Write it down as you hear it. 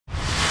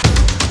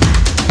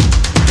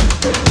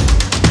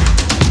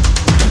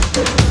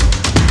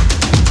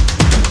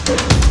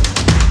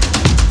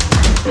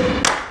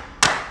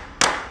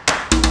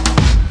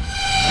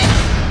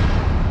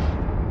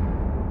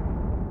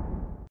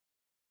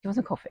want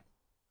some coffee?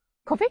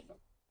 Coffee?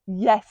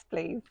 Yes,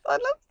 please. I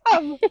love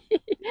some.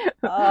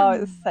 Oh,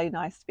 it's so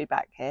nice to be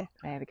back here.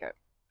 There we go.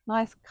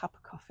 Nice cup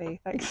of coffee.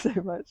 Thanks so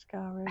much,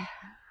 Karen.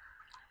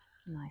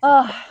 Nice.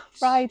 Oh,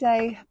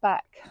 Friday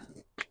back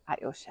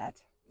at your shed.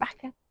 Back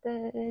at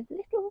the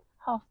little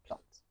half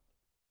plot.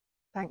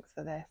 Thanks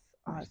for this.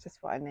 Oh, it's just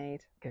what I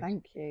need. Good.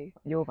 Thank you.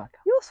 You're welcome.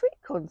 Your sweet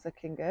corn's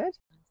looking good.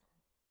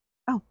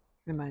 Oh,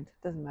 never mind.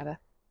 Doesn't matter.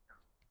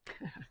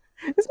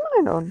 Is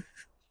mine on?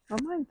 Oh,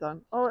 mine's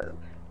on. Oh,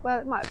 well,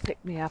 it might have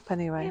picked me up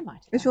anyway. It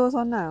might. Is yours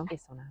on now?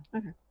 It's on now.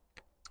 Okay.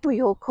 Well,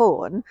 your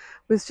corn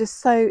was just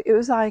so. It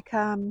was like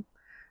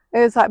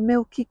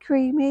milky,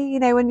 creamy. You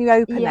know, when you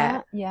open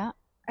it. Yeah.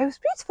 It was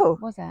beautiful.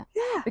 Was it?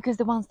 Yeah. Because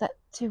the ones that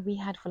we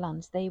had for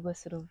lunch, they were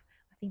sort of.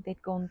 I think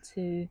they'd gone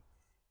to.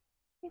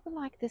 They were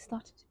like they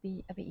started to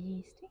be a bit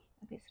yeasty,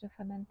 a bit sort of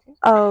fermented.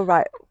 Oh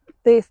right.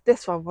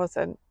 This one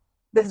wasn't.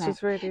 This Wasn't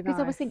was really nice. Because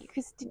I was thinking,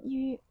 because didn't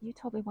you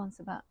told me once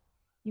about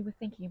you were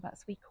thinking about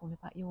sweet corn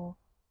about your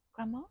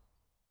grandma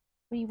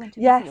when you went to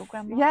visit your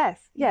grandma. Yes,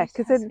 You yeah. used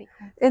to Because have sweet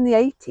corn. in the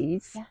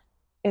 80s, Yeah.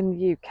 in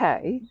the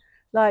UK,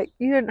 like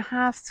you didn't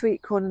have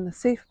sweet corn in the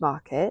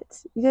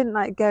supermarket. You didn't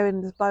like go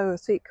in to buy a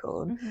sweet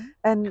corn,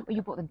 and Well,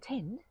 you bought them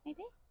tinned,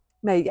 maybe.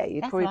 maybe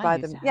you'd That's probably what I buy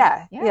used them. to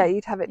have. Yeah,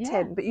 you'd have it Yeah,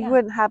 tinned, but you yeah.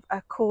 wouldn't have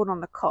a corn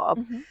on the cob.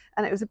 Mhm.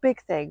 And it was a big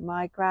thing.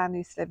 My gran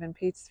used to live in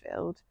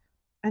Petersfield,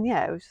 and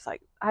yeah, it was just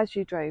like as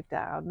you drove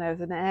down, there was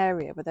an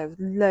area where there was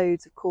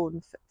loads of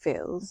corn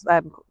fields,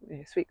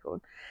 sweet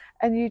corn,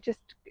 and you just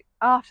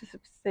after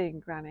seeing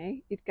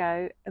Granny, you'd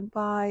go and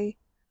buy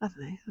I don't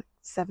know like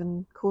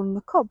 7 corn on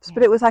the cobs. Yeah.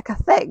 But it was like a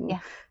thing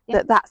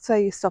Yeah. that's where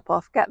you stop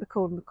off, get the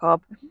corn on the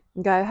cob,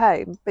 and go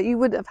home. But you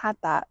wouldn't have had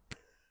that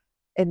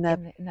in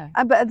the No.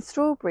 and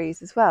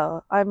strawberries as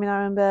well. I mean, I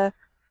remember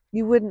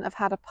you wouldn't have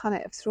had a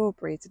punnet of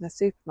strawberries in a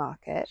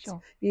supermarket.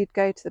 Sure. You'd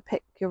go to the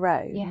pick your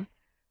own. Yeah.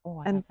 Oh,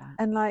 I and love that.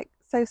 and like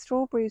so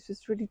strawberries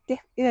was really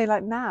different. You know,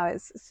 like now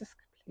it's just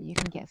You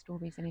can get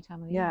strawberries any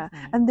time of the year. yeah.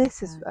 Isn't it? And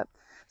this is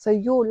so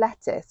your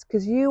lettuce,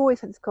 because you always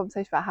had this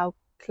conversation about how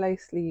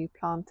closely you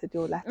planted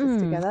your lettuce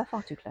together.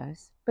 Far too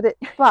close. But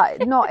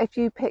not if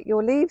you pick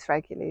your leaves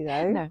regularly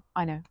though. No,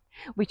 I know.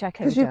 Which I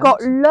clearly Because you've don't.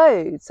 got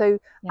loads. So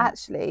Yeah.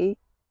 actually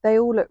they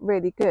all look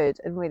really good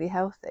and really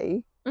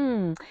healthy. Yeah.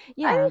 And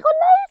you've got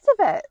loads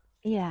of it.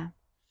 Yeah.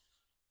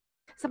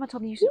 Someone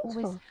told me you should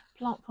Beautiful. always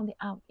plant from the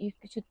out. You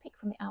should pick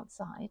from the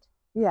outside.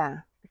 Yeah.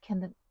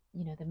 Because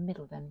the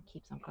middle then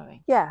keeps on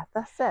growing. Yeah,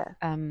 that's it.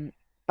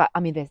 But I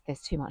mean,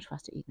 there's too much for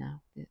us to eat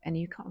now, and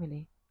you can't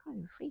really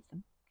freeze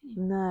them, can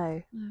you?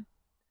 No. No.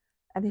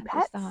 Any Have to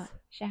pets? start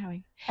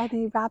showering.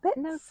 Any rabbits?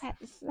 No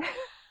pets.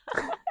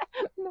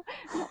 No,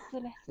 not the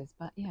letters,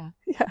 but yeah.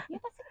 Yeah. Yeah, that's a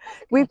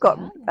good We've got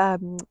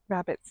idea.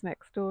 rabbits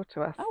next door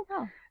to us. Oh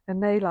wow.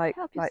 And they like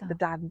Help the yourself.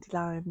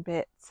 dandelion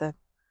bits. And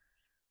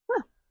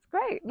it's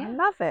great. I Yeah.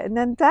 love it. And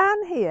then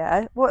down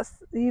here,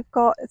 you've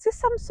got? Is this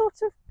some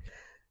sort of?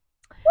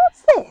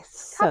 What's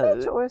this?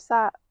 Cabbage or is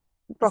that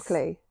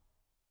broccoli?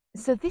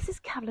 So this is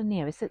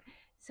Cavallonera. So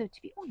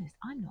to be honest,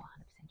 I'm not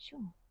 100%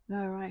 sure.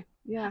 No, right.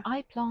 Yeah.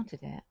 I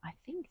planted it, I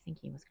think,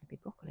 thinking it was going to be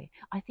broccoli.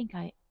 I think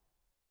I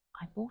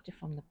bought it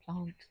from the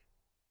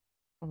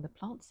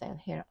plant sale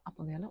here up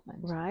on the allotment,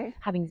 Right.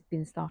 having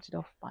been started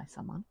off by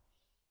someone.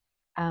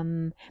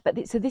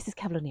 But so this is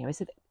Cavallonera.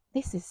 So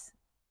this is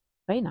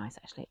very nice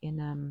actually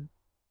in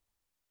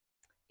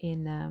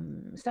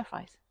stir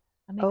fries.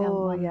 I made that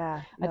one.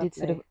 Yeah. I did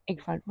sort of lovely.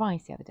 egg fried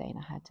rice the other day, and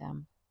I had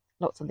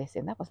lots of this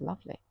in. That was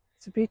lovely.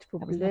 It's a beautiful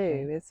That was blue,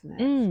 lovely. isn't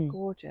it? Mm. It's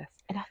gorgeous.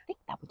 And I think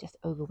that would just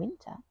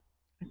overwinter.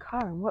 And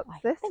Karen, what's I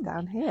this think.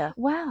 down here?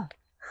 Well,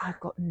 I've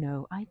got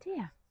no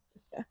idea.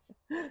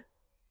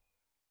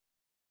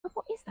 But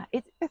what is that?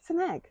 It's an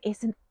egg.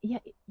 It's an yeah.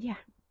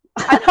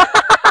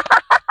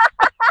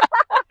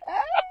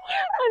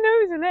 I know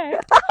it's an egg.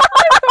 I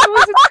thought it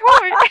was a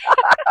toy.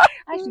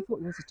 I actually thought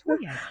it was a toy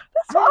egg.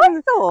 That's what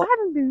I thought.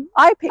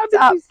 I picked been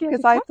it up too scared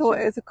because to I touch thought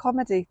it. it was a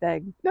comedy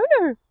thing. No.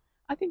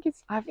 I think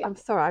it's I'm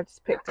sorry, I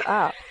just picked it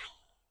up.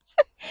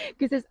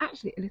 because there's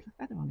actually a little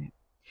feather on it.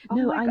 Oh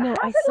No, my I God, know.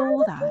 I how's it saw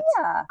landed that.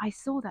 here? I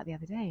saw that the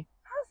other day.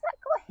 How's that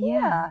got here?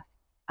 Yeah.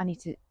 I need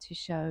to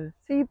show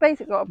So you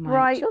basically got a my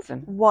bright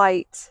children.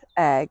 white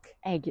egg.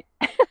 Egg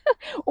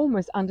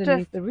almost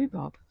underneath the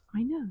rhubarb.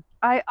 I know.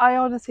 I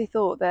honestly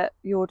thought that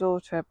your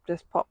daughter had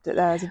just popped it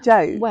there as a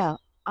joke. Well,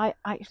 I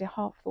actually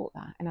half thought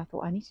that, and I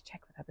thought I need to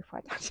check with her before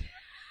I touch it.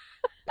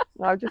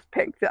 I just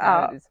picked it No,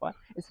 up. it's fine.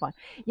 It's fine.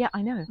 Yeah,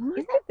 I know. Look Isn't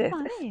at that this.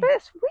 funny?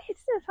 It's weird,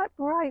 isn't it? It's like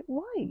bright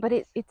white. But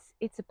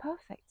it's a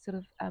perfect sort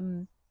of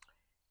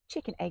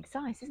chicken egg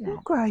size, isn't You're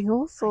it? growing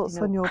all sorts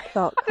know. on your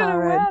plot, I don't know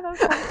Karen. where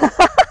that's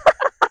from.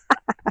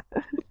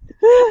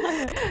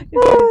 It's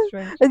very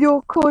strange. And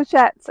your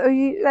courgettes,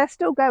 they're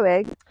still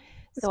going.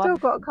 You've So still I've-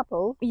 got a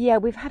couple. Yeah,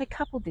 we've had a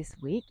couple this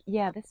week.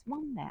 Yeah, there's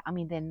one there. I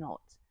mean, they're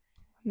not.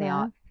 They Yeah.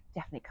 are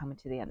definitely coming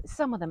to the end.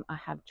 Some of them I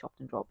have chopped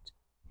and dropped.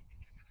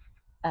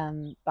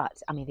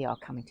 But I mean, they are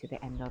coming to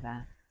the end of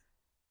their.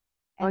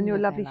 On your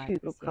lovely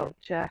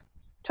hugelkultur.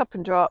 Chop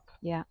and drop.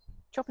 Yeah,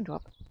 chop and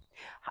drop.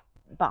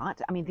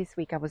 But I mean, this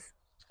week I was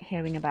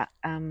hearing about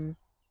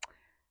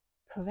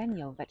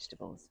perennial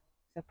vegetables.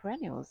 So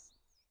perennials,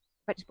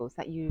 vegetables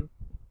that you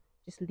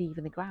just leave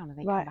in the ground and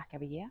they Right. come back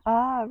every year.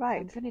 Ah, So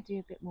right. I'm going to do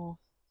a bit more.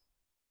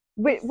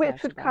 Which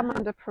research would come about it.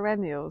 under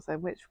perennials,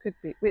 and which could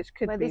be Well,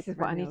 be this is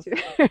what I need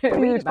perennials? to Well,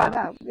 you read would find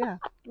about. out. Yeah,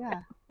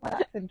 yeah. Well,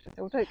 that's interesting.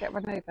 Well, don't get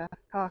run over.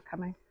 Car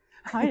coming.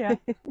 Hiya.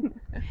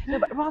 No,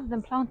 but rather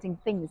than planting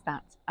things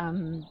that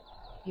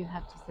you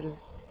have to sort of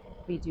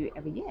redo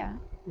every year.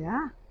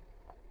 Yeah,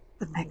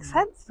 that makes Yeah.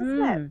 sense,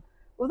 doesn't it?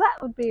 Well,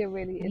 that would be a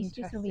really I need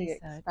to do some interesting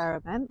research.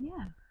 experiment,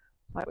 Yeah.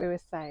 like we were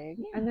saying.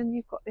 Yeah. And then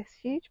you've got this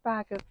huge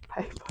bag of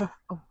paper.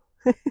 Oh.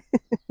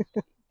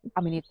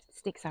 I mean, it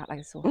sticks out like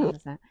a sore thumb,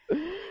 doesn't it?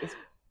 It's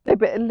No,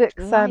 but it looks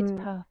light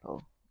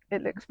purple.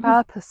 It looks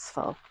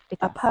purposeful. It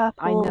A does.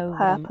 purple, I know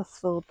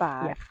purposeful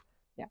bag.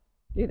 Yeah.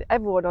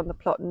 Everyone on the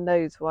plot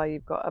knows why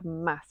you've got a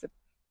massive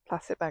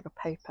plastic bag of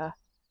paper.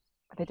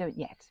 They don't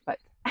yet, but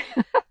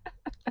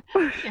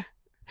yeah.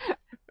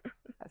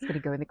 That's going to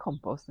go in the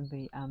compost and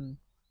be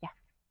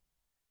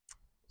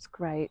It's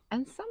great.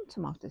 And some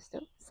tomatoes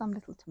still, some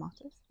little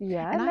tomatoes.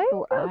 Yeah, and I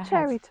thought little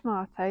cherry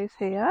tomatoes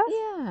here.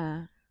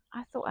 Yeah,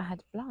 I thought I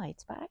had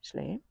blight, but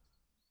actually,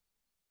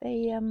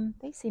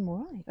 they seem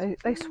all right.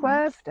 They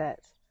swerved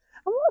it.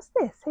 And what's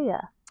this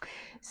here?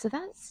 So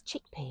that's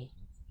chickpea.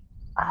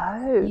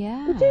 Oh,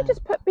 yeah. Did you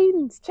just put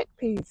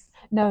chickpeas?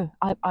 No,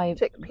 I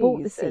chickpeas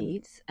bought the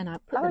seeds and I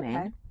put them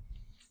okay.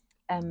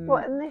 in.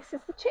 What? And this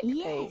is the chickpeas?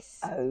 Yes.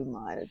 Oh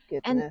my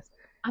goodness! And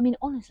I mean,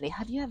 honestly,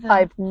 have you ever?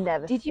 I've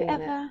never. Did you seen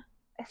ever?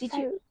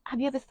 Have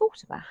you ever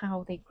thought about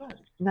how they grow?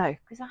 No,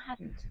 because I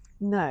hadn't.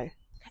 No.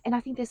 And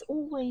I think there's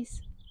always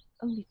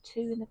only 2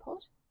 in the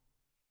pod.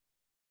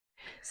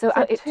 So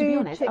to be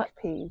honest,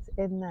 chickpeas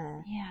in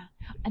there. Yeah,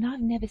 and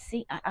I've never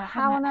seen.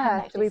 How on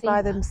earth do we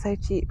buy them so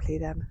cheaply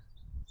then?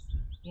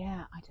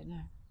 Yeah, I don't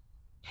know.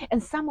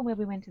 And somewhere where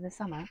we went in the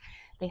summer,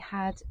 they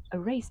had a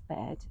raised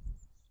bed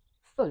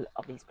full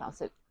of these plants.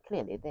 So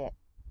clearly they're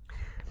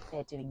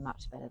doing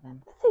much better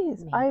than the thing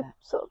is,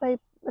 me,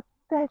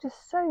 they're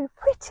just so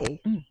pretty.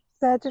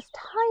 They're just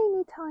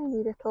tiny,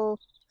 tiny little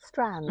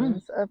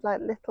strands of like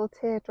little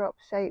teardrop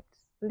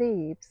shaped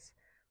leaves,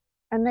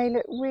 and they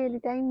look really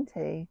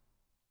dainty.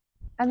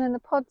 And then the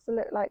pods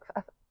look like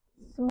a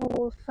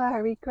small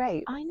furry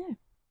grape. I know.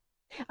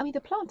 I mean,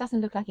 the plant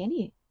doesn't look like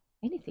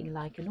anything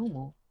like a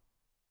normal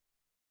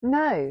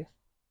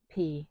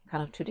pea,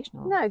 kind of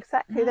traditional. No,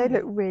 exactly. No. They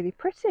look really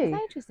pretty.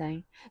 That's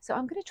interesting. So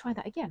I'm going to try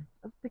that again,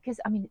 because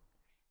I mean,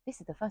 this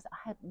is the first.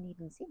 I hadn't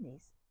even seen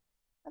these.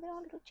 But there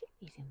are little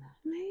chickpeas in there.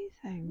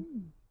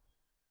 Amazing.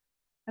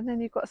 And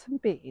then you've got some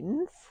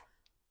beans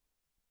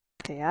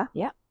here.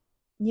 Yeah.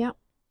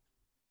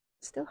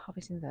 Still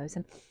harvesting those,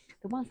 and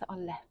the ones that are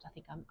left, I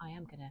think I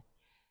am gonna,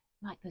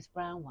 like those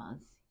brown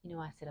ones. You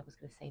know, I said I was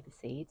gonna save the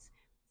seeds,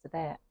 so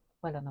they're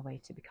well on the way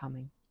to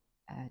becoming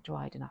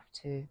dried enough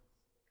to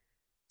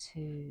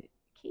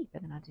keep,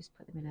 and then I just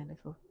put them in a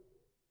little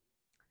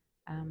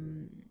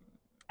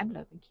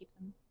envelope and keep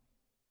them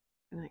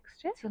for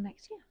next year. Till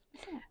next year.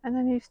 And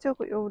then you've still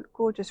got your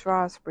gorgeous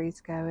raspberries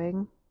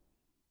going.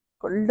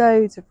 Got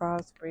loads of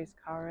raspberries,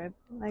 Karen.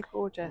 They're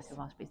gorgeous. The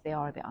raspberries, they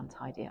are a bit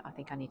untidy. I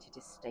think I need to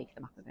just stake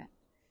them up a bit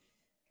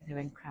because they're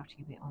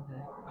encroaching a bit on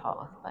the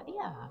path. But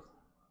yeah.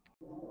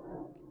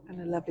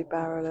 And a lovely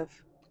barrel of.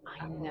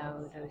 I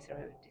know, those are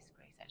a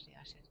disgrace. Actually,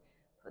 I should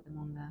put them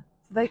on the.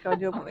 So they go on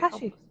your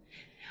bokashi.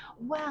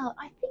 Well,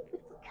 I think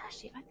with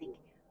bokashi,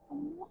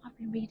 from what I've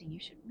been reading, you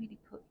shouldn't really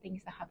put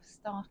things that have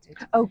started.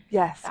 Oh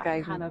yes, that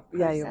kind of process,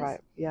 yeah, you're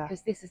right. Yeah,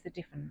 because this is the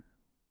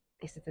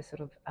sort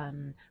of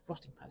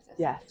rotting process.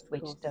 Yes,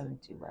 which don't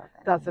do well.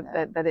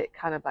 Then it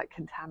kind of like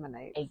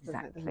contaminates.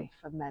 Exactly. It doesn't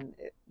ferment.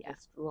 It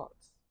just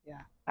rots.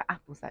 Yeah. But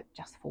apples that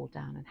just fall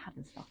down and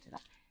haven't started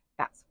up.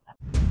 That's what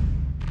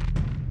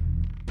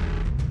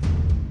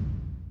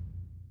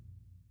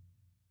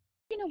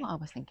You know what I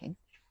was thinking?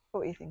 What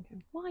were you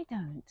thinking? Why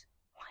don't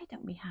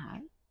we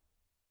have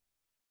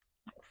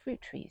like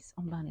fruit trees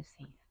on Berners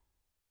Heath?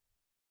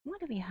 Why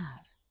do we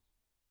have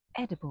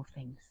edible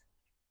things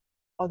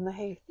on the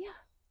heath? Yeah.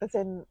 As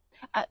in,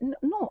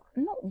 not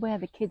where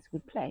the kids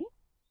would play,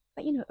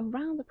 but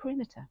around the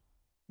perimeter.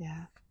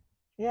 Yeah,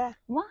 yeah.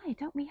 Why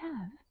don't we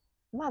have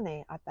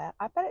money? I bet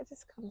it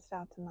just comes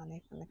down to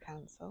money from the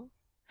council.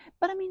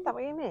 But I mean, is that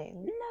what you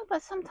mean? No,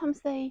 but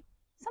sometimes they,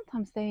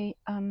 sometimes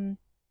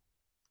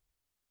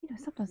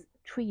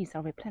trees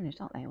are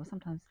replenished, aren't they? Or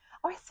sometimes.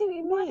 Oh, I see what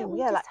you mean.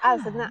 Yeah, like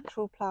as a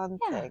natural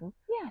planting.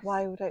 Yeah.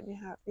 Why don't you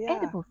have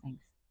edible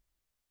things?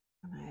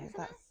 I know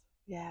that's.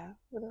 Yeah,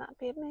 wouldn't that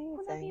be amazing?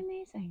 Wouldn't that be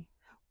amazing?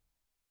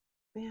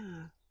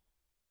 Yeah.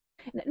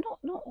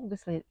 Not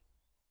obviously,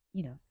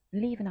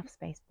 leave enough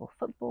space for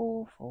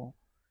football, for.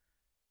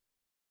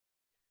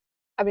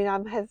 I mean,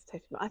 I'm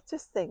hesitating. I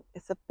just think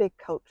it's a big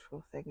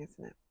cultural thing,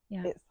 isn't it?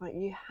 Yeah. It's like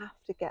you have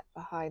to get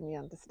behind the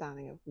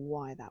understanding of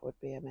why that would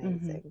be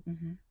amazing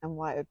and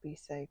why it would be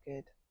so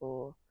good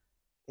for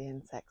the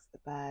insects, the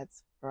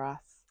birds, for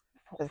us,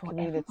 for the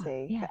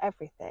community, for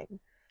everything.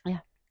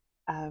 Yeah.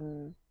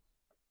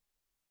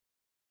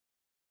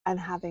 And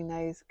having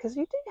those, because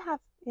you do have,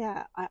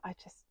 I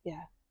just,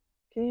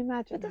 Can you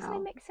imagine But doesn't how?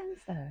 it make sense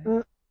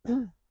though?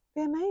 Be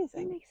It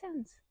amazing. makes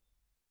sense.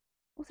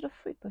 What sort of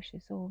fruit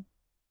bushes or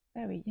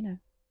very, you know,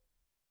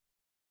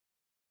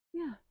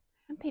 yeah.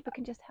 And people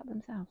can just help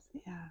themselves.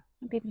 Yeah.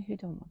 And people who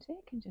don't want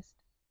it can just.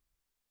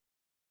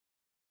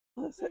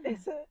 Well,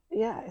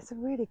 Yeah. it's a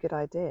really good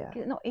idea.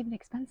 'Cause it's not even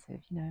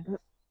expensive, you know.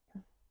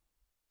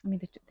 I mean,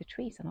 the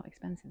trees are not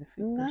expensive, the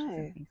fruit bushes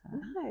and things like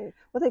that. No.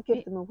 Well, they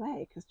give them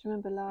away because do you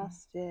remember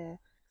last year?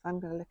 I'm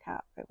going to look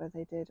out for it where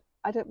they did.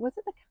 Was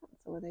it the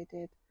council where they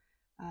did?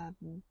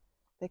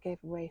 They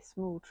gave away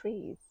small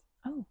trees.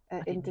 Oh,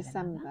 in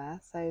December,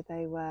 so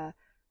they were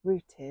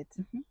rooted.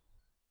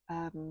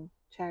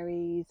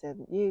 Cherries,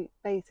 and you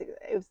basically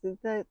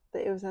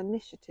it was an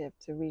initiative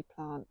to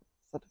replant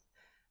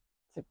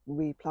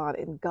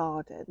in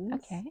gardens.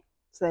 Okay.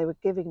 So they were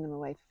giving them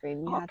away for free,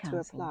 and you Art had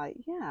council. to apply.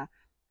 Yeah,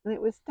 and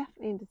it was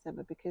definitely in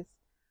December because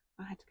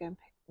I had to go and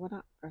pick one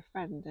up for a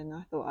friend, and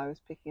I thought I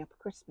was picking up a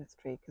Christmas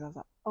tree because I was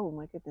like, oh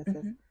my goodness,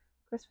 there's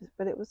Christmas,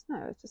 but it was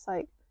just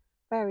like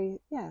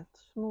very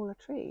smaller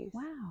trees.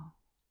 Wow.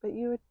 But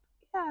you would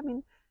I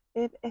mean,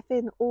 if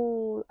in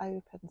all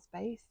open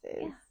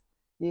spaces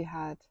you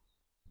had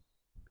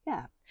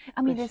I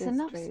mean, there's bushes,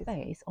 enough trees.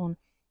 space on.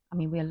 I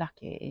mean, we're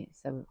lucky,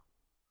 so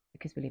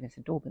because we live in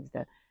St Albans,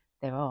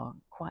 there are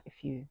quite a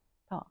few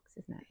parks,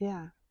 isn't it?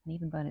 Yeah. And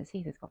even Bernards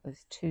Heath has got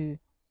those 2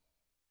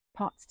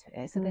 parts to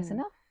it, so there's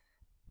enough.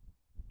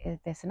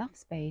 There's enough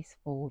space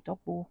for dog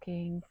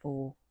walking,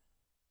 for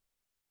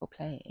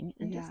playing,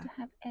 and just to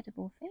have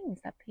edible things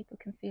that people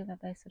can feel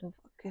that they're sort of.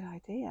 Good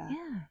idea.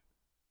 Yeah.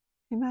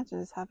 Imagine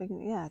just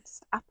having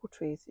just apple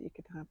trees that you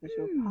could have as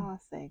you're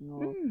passing,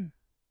 or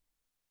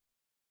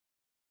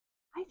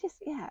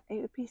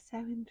it would be so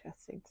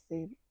interesting to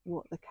see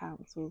what the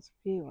council's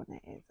view on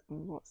it is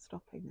and what's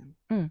stopping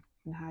them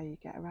and how you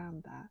get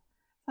around that.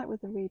 It's like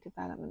with the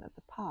redevelopment of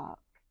the park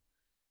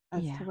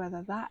as to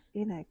whether that,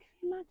 can you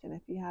imagine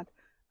if you had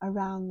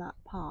around that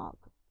park,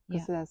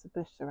 because there's a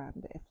bush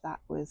around it, if that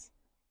was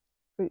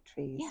fruit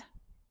trees.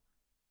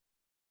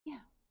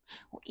 Yeah.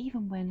 Or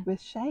even when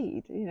with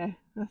shade,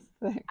 that's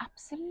the thing.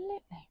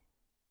 Absolutely.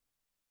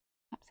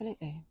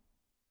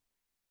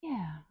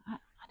 Yeah, I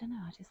don't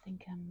know. I just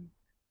think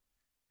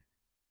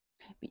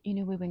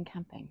we went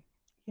camping.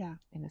 Yeah.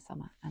 In the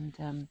summer, and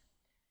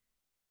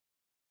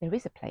there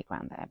is a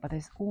playground there, but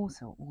there's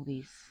also all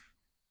these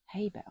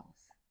hay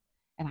bales,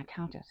 and I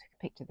counted. I took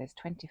a picture. There's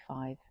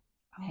 25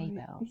 hay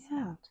bales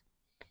out,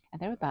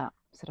 and they're about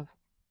sort of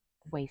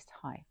waist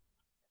high.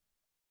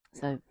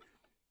 So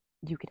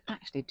you could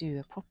actually do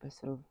a proper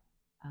sort of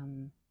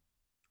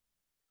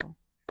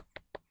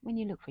when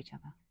you look for each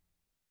other.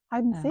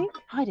 Hide and seek?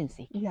 Hide and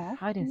seek. Yeah.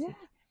 Hide and seek.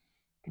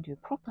 You can do a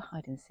proper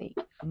hide and seek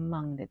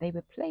among that. They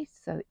were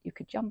placed so that you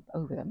could jump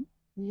over them.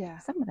 Yeah.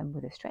 Some of them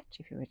with a stretch.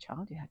 If you were a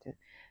child, you had to.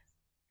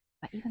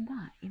 But even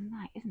that, isn't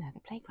there? The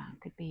playground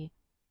could be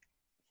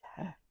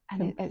a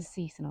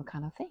seasonal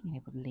kind of thing, and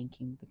it would link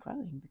in with the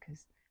growing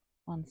because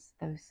once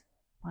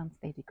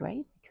they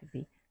degrade, it could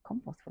be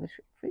compost for the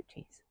fruit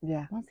trees.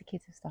 Yeah. Once the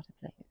kids have stopped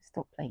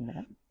playing with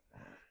them.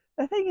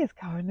 The thing is,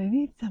 Karen, they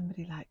need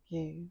somebody like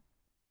you.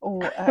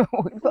 Or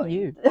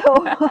you.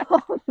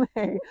 Maybe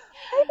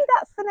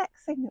that's the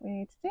next thing that we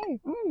need to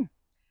do.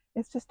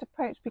 It's just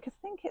approach, because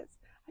I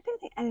don't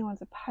think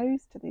anyone's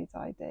opposed to these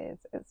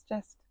ideas. It's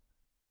just,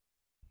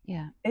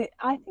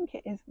 I think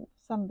it is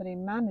somebody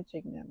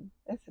managing them,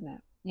 isn't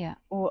it? Yeah.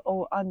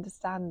 Or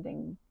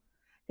understanding,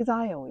 because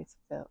I always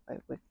feel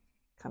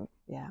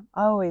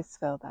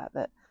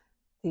that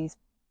these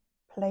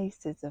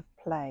places of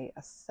play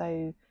are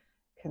so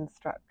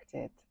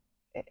constructed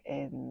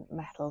in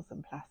metals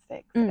and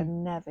plastics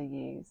and never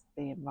use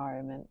the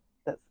environment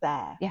that's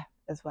there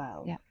as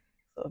well. Yeah.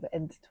 Sort of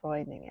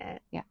intertwining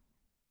it. Yeah.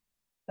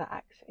 That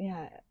actually,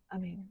 I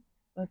mean,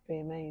 would be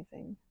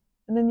amazing.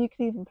 And then you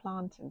can even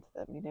plant into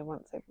them,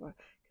 once over.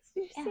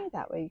 Did you see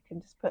that where you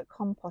can just put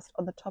compost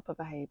on the top of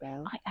a hay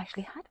bale? I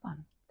actually had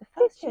one the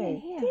first year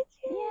here. Did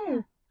you?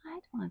 Yeah, I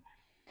had one.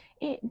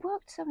 It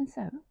worked so and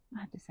so, I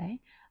have to say.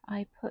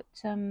 I put,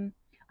 I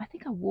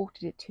think I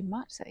watered it too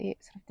much, so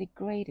it sort of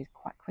degraded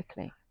quite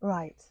quickly.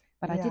 Right.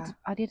 But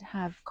I did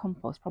have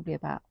compost, probably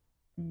about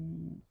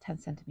 10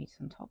 centimeters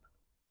on top.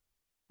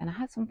 And I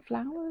had some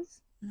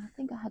flowers, and I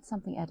think I had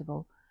something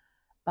edible,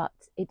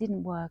 but it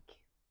didn't work.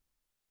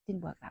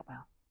 Didn't work that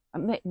well.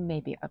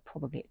 Maybe I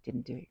probably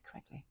didn't do it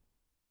correctly.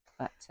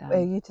 But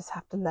well, you just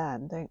have to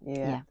learn, don't you?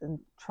 Yeah. And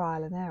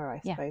trial and error, I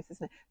suppose,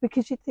 isn't it?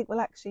 Because you'd think, well,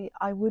 actually,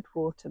 I would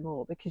water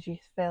more, because you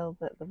feel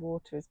that the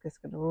water is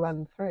just going to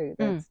run through.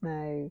 There's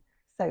no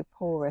so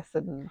porous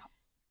and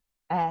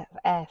air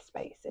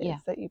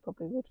spaces that you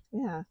probably would.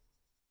 Yeah.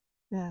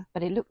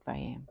 But it looked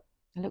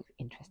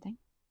interesting.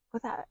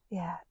 Well,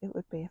 it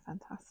would be a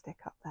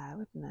fantastic up there,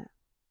 wouldn't it?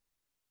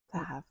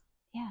 To have.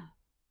 Yeah.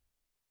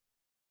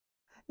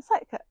 It's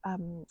like at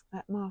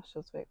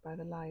Marshallswick by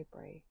the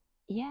library.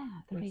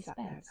 Yeah, the we raised sat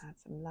there and beds. had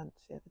some lunch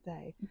the other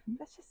day.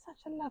 But it's just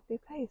such a lovely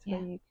place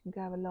where you can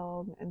go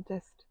along and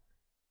just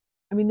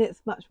I mean,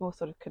 it's much more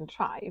sort of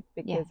contrived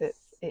because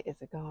Yes. it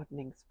is a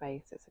gardening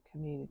space. It's a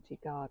community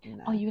garden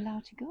there. Are you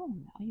allowed to go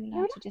on there? Are you You're allowed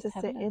allowed to just to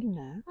have sit a look? in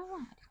there. Oh,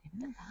 I didn't even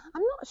know that.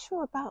 I'm not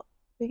sure about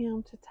being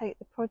able to take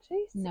the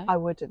produce. No. I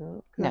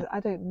wouldn't, because No. I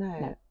don't know.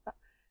 No. But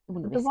I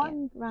wouldn't the risk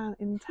one round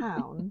in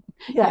town,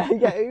 you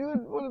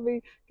wouldn't want to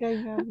be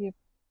going home with your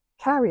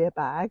carrier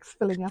bags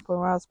filling up on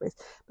raspberries.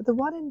 But the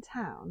one in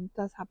town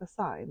does have a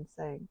sign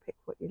saying "Pick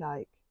what you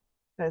like."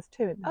 There's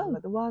two in town,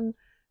 but the one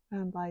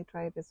by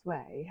Drovers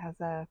Way has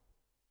a,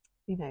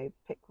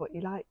 "Pick what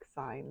you like"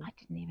 sign. I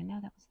didn't even know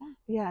that was there.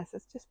 Yes,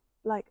 it's just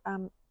like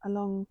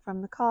along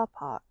from the car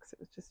parks. It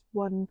was just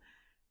one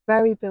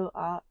very built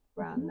up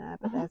around there,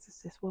 but there's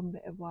just this one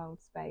bit of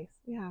wild space.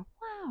 Yeah.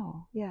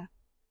 Wow. Yeah.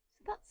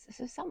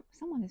 So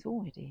someone is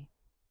already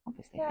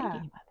obviously Yeah.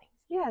 thinking about things.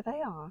 Yeah,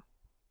 they are.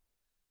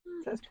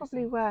 Oh, So it's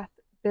probably worth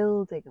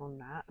building on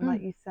that. And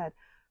like you said,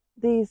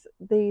 these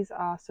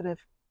are sort of,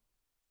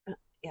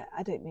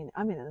 I don't mean,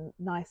 I mean in the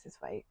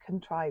nicest way,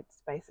 contrived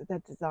spaces. They're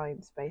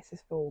designed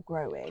spaces for all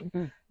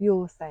growing.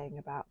 You're saying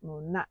about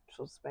more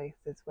natural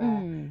spaces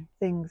where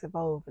things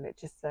evolve, and it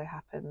just so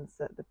happens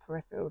that the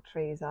peripheral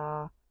trees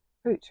are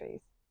fruit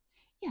trees.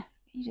 Yeah,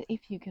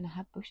 if you're going to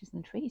have bushes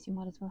and trees, you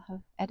might as well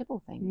have edible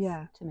things.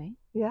 Yeah. To me.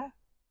 Yeah.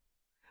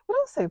 Well,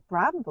 also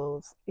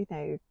brambles,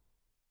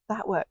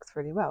 that works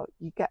really well.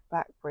 You get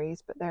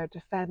blackberries, but they're a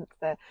defence.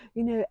 They're,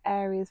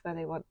 areas where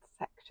they want to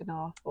section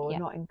off or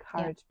not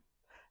encourage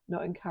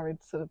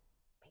sort of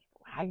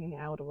people hanging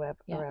out or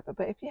wherever.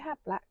 But if you have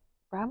black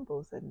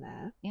brambles in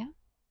there,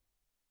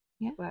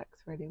 it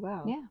works really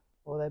well. Yeah.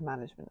 Although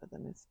management of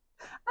them is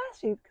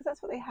actually, because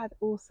that's what they had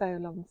also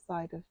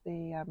alongside of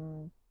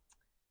the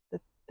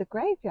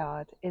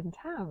graveyard in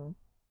town,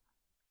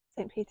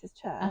 St. Peter's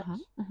Church.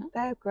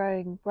 They're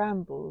growing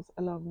brambles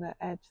along the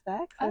edge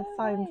there. There's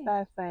signs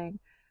there saying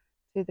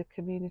to the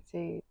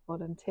community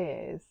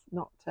volunteers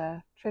not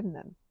to trim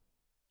them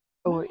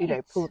or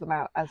pull them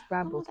out as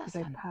brambles, because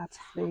they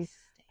purposely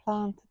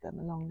planted them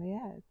along the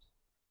edge.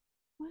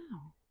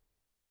 Wow.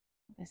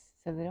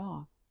 So there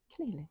are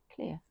clear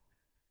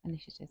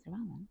initiatives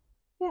around them.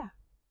 Yeah.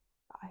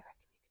 But I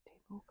reckon you could do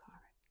more,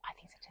 Karen. I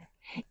think so too.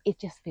 It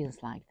just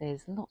feels like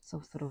there's lots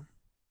of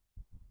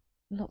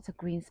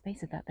green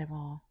spaces that there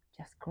are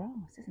just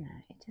grass, isn't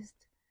it? It just.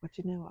 Well,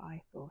 do you know what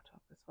I thought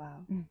of as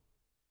well?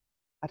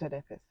 I don't know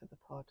if it's for the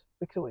pod.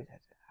 We could always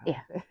edit it out.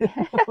 Yeah.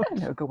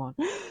 No, go on.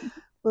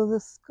 Well, the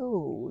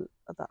school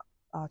that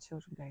our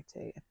children go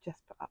to have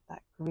just put up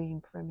that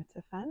green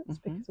perimeter fence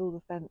because all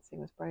the fencing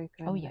was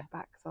broken. Oh, yeah. Their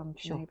backs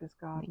onto neighbours'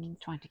 gardens.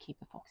 Trying to keep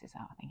the foxes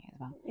out, I think, as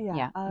well.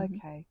 Yeah.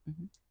 Okay.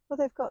 Well,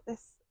 they've got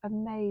this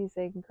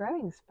amazing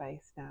growing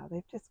space now.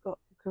 They've just got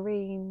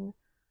green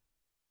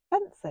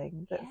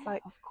fencing that's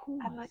of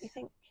course. And like you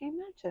think, can you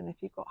imagine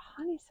if you've got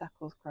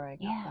honeysuckles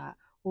growing up that,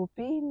 or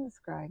beans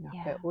growing up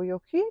it, or your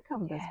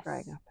cucumbers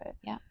growing up it?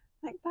 Yeah.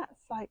 Like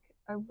that's like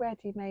a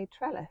ready-made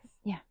trellis.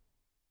 Yeah.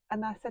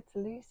 And I said to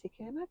Lucy,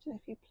 can you imagine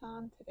if you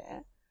planted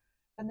it,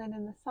 and then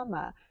in the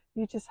summer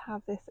you just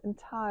have this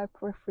entire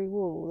periphery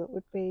wall that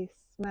would be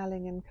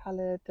smelling and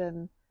coloured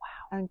and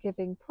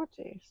giving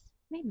produce?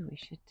 Maybe we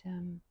should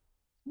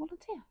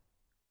volunteer.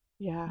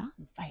 Yeah.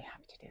 I'm very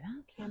happy to do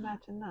that. Can you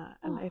imagine that?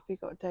 And if we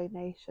got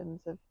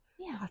donations of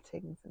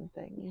cuttings and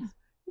things,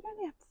 you'd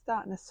only have to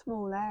start in a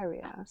small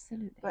area.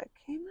 Absolutely. But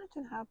can you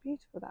imagine how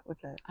beautiful that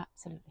would look?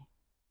 Absolutely.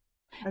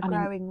 A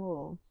growing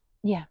wall.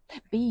 Yeah.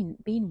 Bean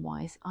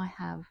wise,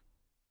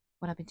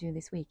 what I've been doing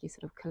this week is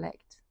sort of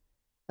collect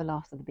the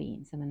last of the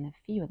beans, and then a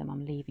few of them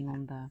I'm leaving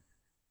on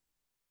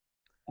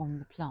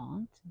the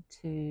plant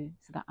so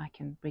that I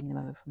can bring them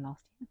over from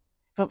last year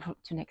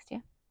to next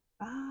year.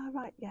 Ah,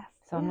 right, yes.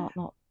 So I'm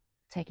not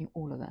taking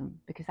all of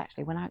them, because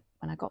actually when I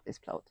got this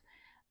plot,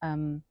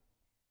 the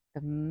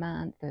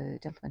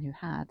gentleman who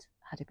had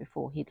it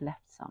before, he'd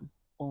left some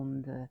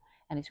and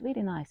it's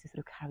really nice to sort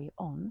of carry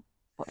on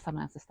what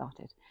someone else has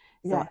started.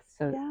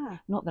 So,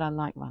 not that I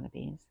like runner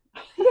beans.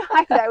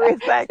 I know,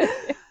 it's like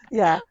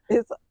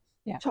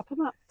chop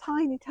them up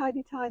tiny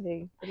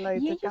with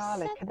loads of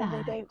garlic, and then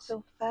they don't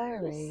feel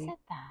furry. You said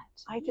that.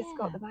 I just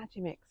got the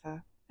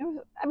Magimixer.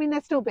 I mean,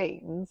 they're still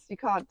beans. You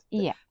can't.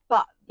 Yeah.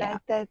 But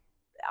they're.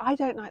 I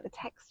don't like the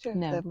texture of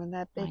them when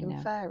they're big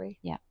and furry.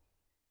 Yeah.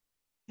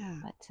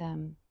 Yeah. But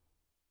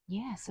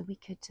so we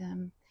could.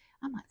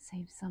 I might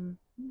save some.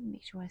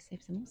 Make sure I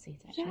save some more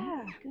seeds. Actually.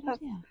 Yeah. Good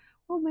idea.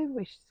 Well, maybe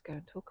we should just go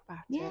and talk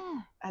about it.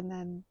 Yeah. And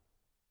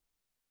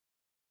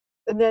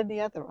then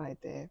the other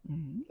idea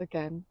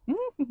again.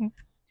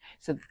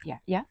 So yeah.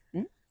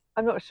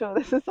 I'm not sure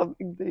this is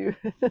something to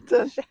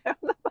share.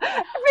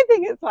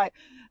 Everything is like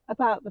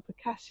about the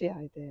bokashi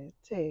idea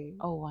too.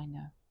 Oh, I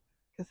know.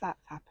 Because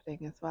that's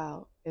happening as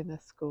well in a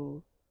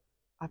school.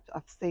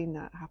 I've seen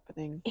that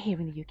happening here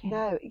in the UK.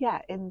 No,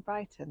 in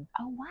Brighton.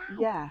 Oh wow.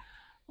 Yeah,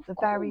 the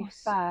very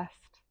first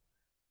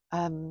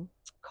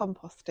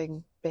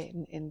composting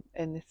bin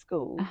in the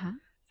school.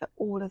 So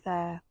all of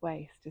their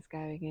waste is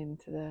going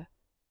into the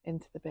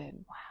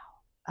bin.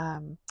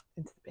 Wow.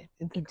 Into the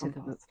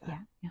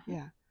composter.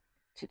 Yeah.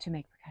 to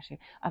make bokashi.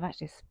 I've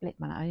actually split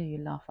my. I know you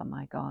laugh at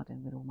my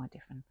garden with all my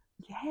different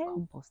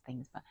compost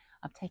things, but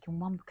I've taken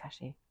one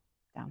bokashi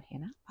down here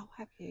now. Oh,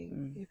 have you?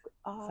 Mm.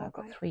 So I've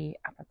got 3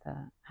 up at the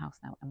house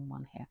now and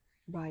 1 here.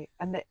 Right,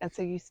 and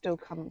so you still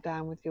come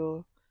down with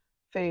your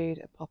food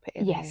and pop it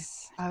in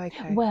Yes. here? Oh,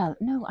 okay. Well,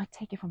 no, I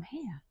take it from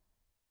here.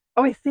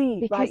 Oh, I see.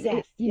 Because right,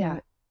 yes, you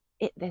know,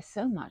 there's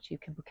so much you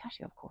can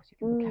bokashi. Of course, you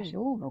can bokashi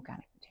all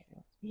organic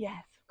materials.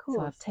 Yes, of course.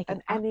 So I've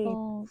taken any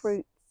apples,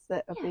 fruits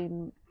that have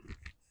been.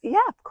 Yeah,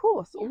 of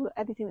course.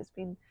 Anything that's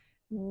been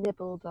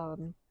nibbled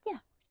on. Yeah.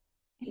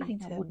 Anything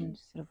that wouldn't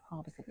sort of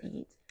harvest and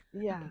eat.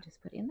 Yeah. You can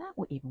just put it in that,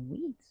 or even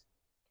weeds.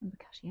 You can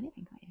bokashi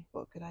anything, can't you?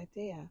 What a good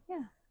idea.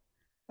 Yeah.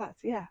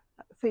 That's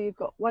So you've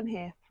got 1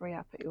 here, 3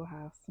 up at your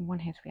house. And 1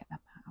 here, 3 up at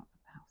the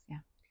house. Yeah.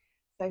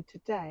 So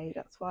today,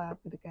 that's why I'm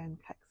going to go and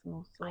collect some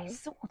more soil. I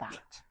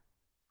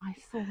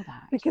saw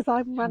that. Because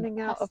I'm running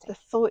out of the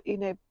soil, you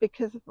know,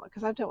 because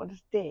I don't want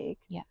to dig.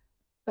 Yeah.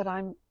 But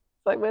I'm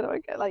like, where do I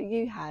go? Like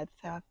you had,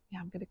 so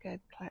I'm going to go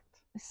and collect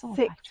the soil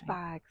 6 factory.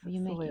 bags of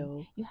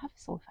soil. You have a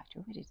soil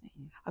factory already, don't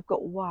you? I've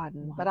got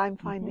one. But I'm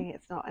finding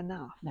it's not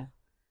enough. No.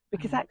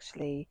 Because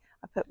actually,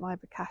 I put my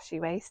bokashi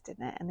waste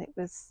in it, and it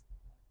was.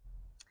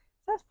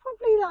 That's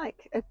probably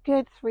like a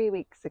good 3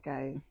 weeks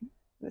ago.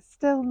 It's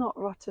still not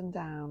rotten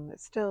down.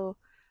 It's still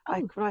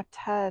like when I've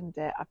turned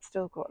it, I've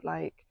still got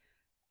like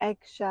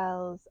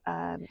eggshells,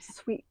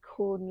 sweet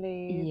corn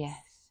leaves.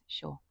 Yes,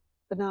 sure.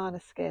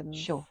 Banana skins.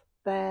 Sure.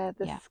 They're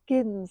the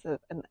skins of,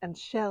 and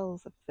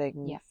shells of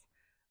things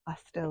are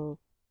still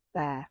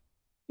there.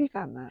 Have you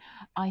found that?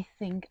 I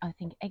think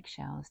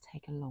eggshells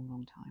take a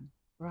long time.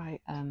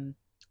 Right.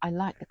 I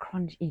like the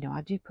crunch. You know,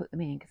 I do put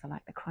them in because I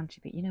like the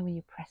crunchy bit. You know, when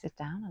you press it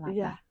down, I like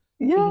that.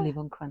 Feeling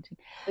on crunching.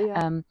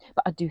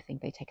 But I do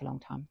think they take a long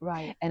time.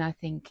 Right. And I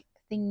think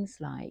things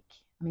like,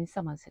 I mean,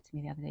 someone said to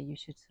me the other day, you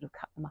should sort of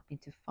cut them up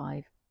into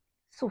 5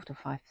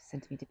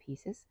 centimetre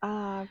pieces.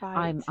 Ah,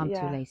 right. I'm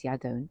too lazy. I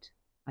don't.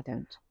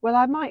 Well,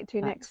 I might do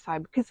next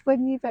time because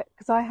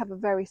because I have a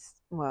very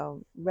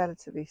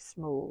relatively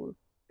small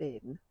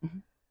bin,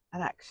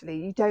 and actually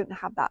you don't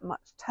have that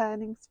much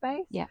turning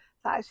space. Yeah.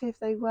 So actually, if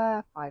they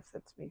were 5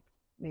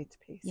 centimetre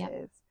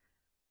pieces,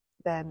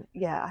 then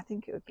I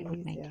think it would be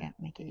easier.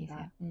 Make it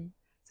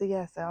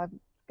easier. So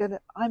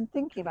I'm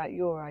thinking about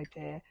your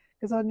idea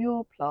because on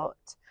your plot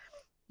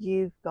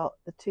you've got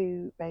the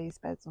 2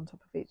 raised beds on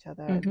top of each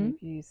other, and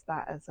you've used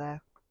that as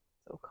a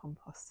sort of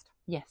compost.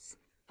 Yes,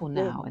 for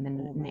now, and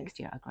then next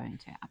year I'll grow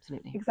into it.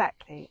 Absolutely.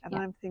 Exactly, and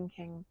I'm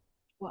thinking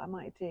what I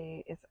might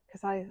do is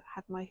because I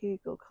had my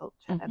hugelkultur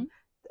and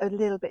a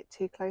little bit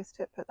too close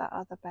to it, put that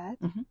other bed,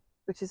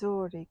 which is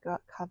already got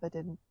covered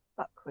in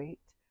buckwheat,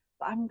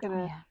 but I'm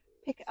gonna.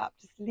 Pick it up,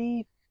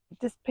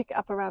 just pick it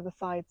up around the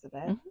sides of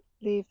it,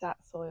 leave that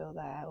soil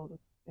there,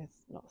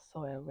 it's not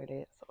soil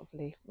really, it's sort of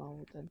leaf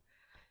mould,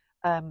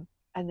 and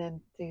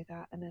then do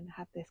that, and then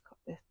have the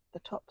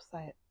top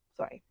side,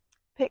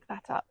 pick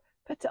that up,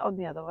 put it on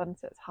the other one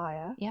so it's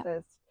higher,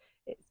 so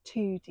it's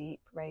 2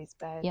 deep raised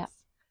beds,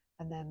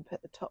 and then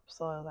put the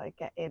topsoil that I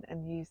get in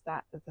and use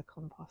that as a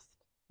compost.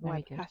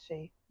 Very good.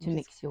 Bokashi. To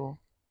mix your,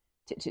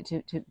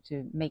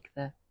 to make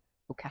the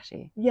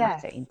bokashi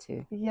matter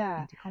into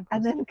compost.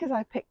 And then because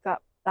I picked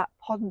up that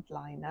pond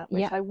liner,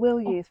 which I will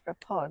use for a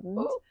pond,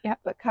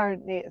 but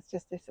currently it's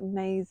just this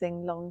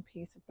amazing long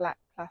piece of black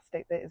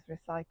plastic that is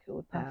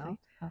recycled now.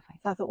 Perfect.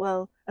 So I thought,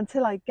 well,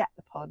 until I get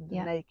the pond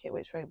and make it,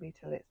 which won't be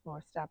till it's more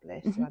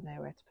established, so I know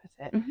where to put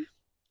it,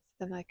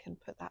 so then I can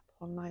put that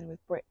pond liner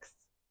with bricks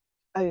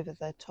over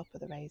the top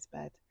of the raised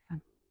bed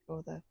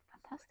or the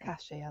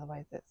bokashi.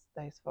 Otherwise,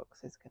 those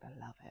foxes are gonna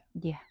love it.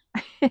 Yeah.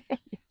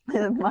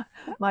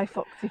 my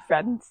foxy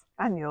friends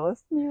and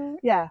yours.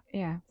 Yeah. Do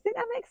you think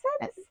that makes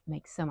sense? That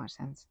makes so much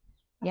sense.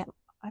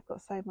 I've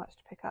got so much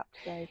to pick up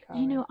today,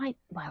 Karen. You know, I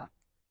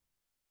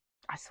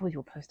saw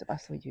your post up. I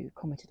saw you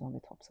commented on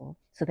the topsoil.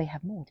 So they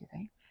have more, do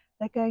they?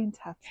 They're going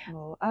to have some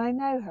more. And I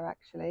know her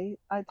actually.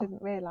 I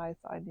didn't realise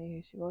that I knew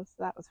who she was.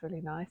 So that was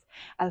really nice.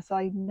 And so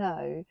I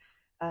know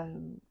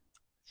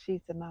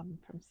she's the mum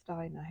from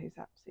Steiner who's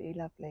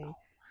absolutely lovely.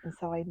 And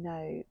so I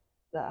know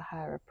that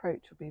her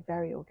approach will be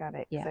very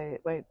organic, so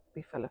it won't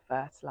be full of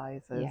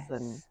fertilizers,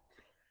 and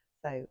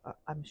so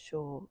I'm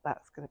sure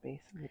that's going to be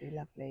some really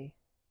lovely.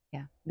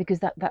 Yeah, because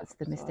that's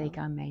the mistake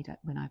I made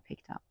when I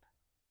picked up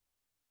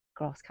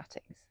grass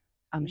cuttings.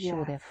 I'm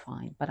sure they're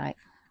fine, but I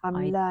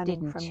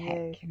didn't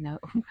check. No,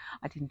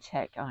 I didn't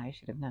check. I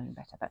should have known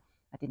better, but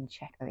I didn't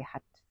check that they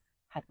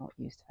had not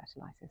used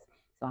fertilizers.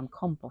 So I'm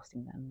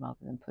composting them rather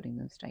than putting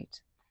them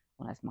straight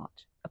on as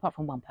much. Apart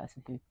from one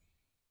person who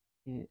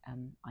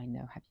I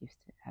know have used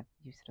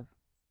sort of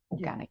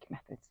organic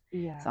methods.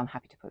 So I'm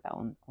happy to put that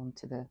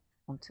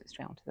straight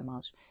onto the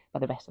mulch. But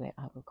the rest of it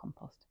I will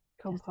compost.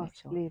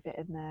 Leave it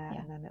in there,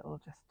 and then it will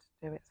just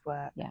do its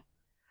work.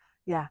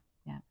 Yeah.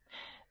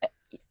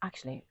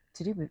 Actually,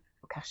 to do with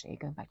bokashi,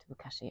 going back to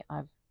bokashi,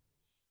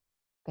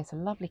 there's a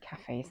lovely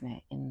cafe, isn't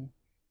it,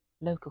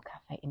 local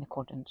cafe in the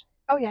Quadrant.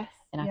 Oh yes.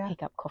 And I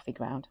pick up coffee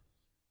ground.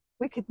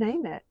 We could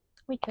name it.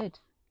 We could.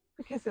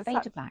 because it's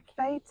Fade to Black.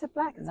 Fade to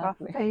Black. It's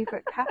Lovely. our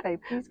favourite cafe.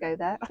 Please go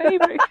there.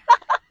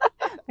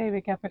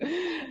 Favorite cafe.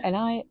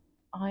 And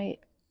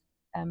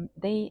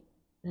they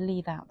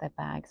leave out their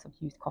bags of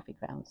used coffee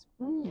grounds,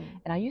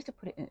 and I used to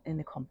put it in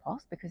the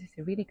compost because it's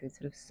a really good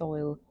sort of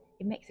soil.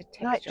 It makes a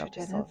texture Nitrogen, of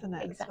the soil. isn't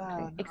it? Exactly, As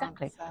well,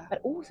 exactly. enhancer.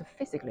 But also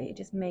physically, it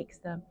just makes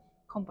the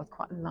compost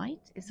quite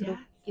light. It sort of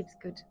gives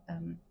good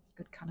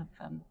kind of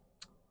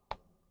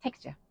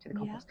texture to the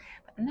compost.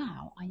 But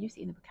now I use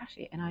it in the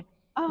bokashi, and I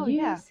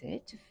use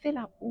it to fill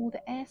up all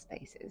the air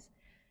spaces.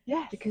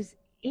 Yes. Because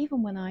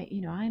even when I'm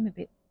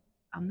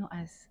not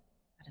as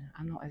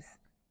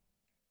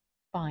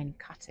fine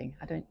cutting.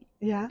 I don't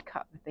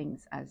cut the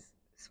things as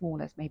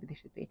small as maybe they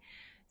should be.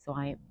 So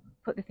I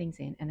put the things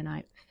in, and then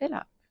I fill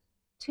up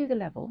to the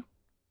level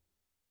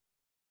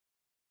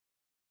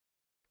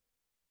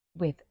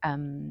with a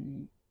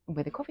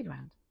coffee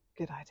ground.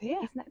 Good idea.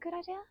 Isn't that a good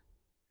idea?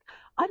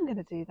 I'm going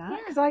to do that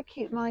because I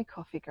keep my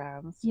coffee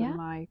grounds from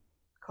my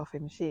coffee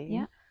machine.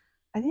 Yeah.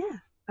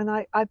 And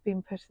I've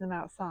been putting them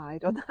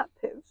outside on that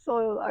bit of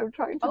soil that I'm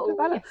trying to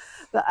develop.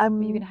 Yes. But you're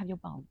going to have your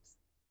bulbs.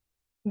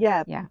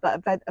 Yeah.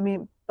 But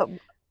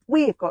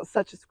we've got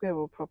such a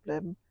squirrel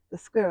problem. The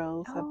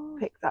squirrels have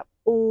picked up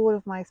all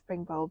of my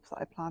spring bulbs that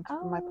I planted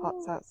from my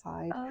pots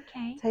outside,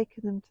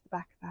 taken them to the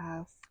back of the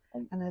house,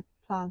 and have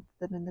planted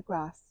them in the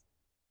grass.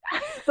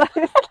 So it's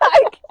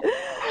like,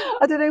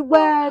 I don't know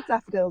where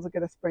daffodils are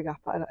going to spring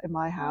up in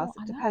my house.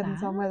 It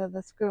depends on whether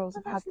the squirrels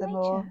have had them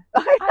or. I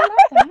love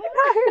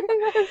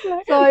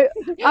that. So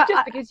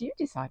just because you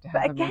decide to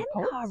have them. But again,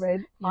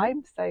 Karen,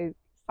 I'm so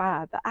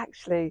sad that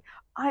actually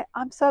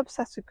I'm so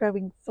obsessed with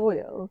growing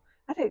soil.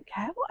 I don't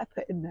care what I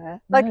put in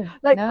there.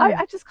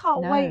 I just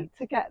can't wait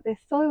to get this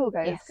soil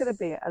going. It's going to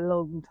be a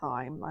long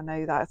time. I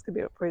know that it's going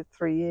to be up for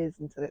 3 years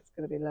until it's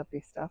going to be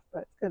lovely stuff.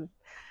 But it's going to.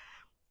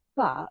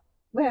 But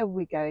where are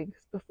we going?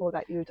 Because before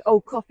that, you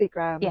were coffee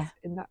grounds.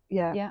 In that,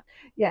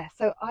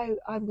 So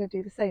I'm going to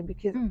do the same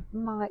because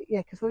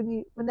because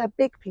when they're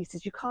big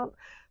pieces, you can't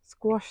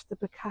squash the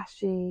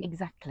bokashi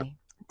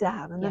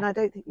down, and then I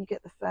don't think you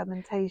get the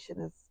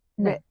fermentation as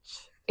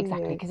rich.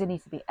 Exactly, because it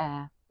needs to be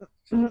air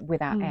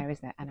without air,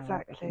 isn't it? And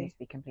it needs to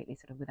be completely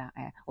sort of without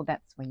air. Well,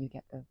 that's when you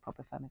get the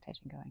proper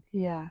fermentation going.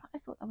 Yeah. I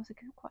thought that was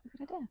quite a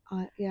good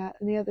idea.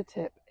 And the other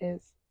tip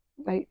is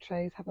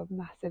Waitrose have a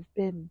massive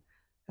bin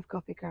of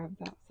coffee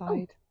grounds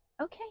outside.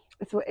 Oh, okay.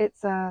 So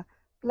it's a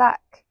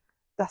black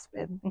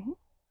dustbin, a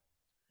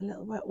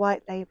little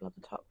white label on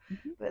the top,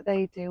 but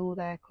they do all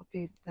their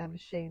coffee, their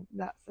machine.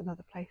 That's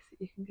another place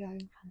that you can go.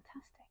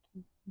 Fantastic.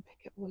 And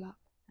pick it all up.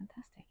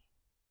 Fantastic.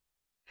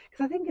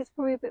 Because I think it's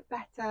probably a bit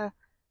better,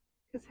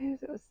 because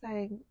who's it was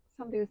saying,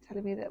 somebody was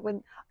telling me that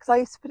because I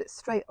used to put it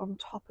straight on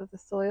top of the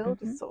soil,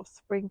 just sort of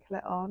sprinkle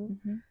it on,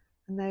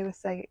 and they were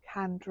saying it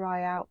can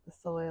dry out the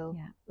soil.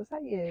 Yeah. Was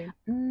that you?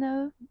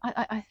 No,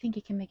 I think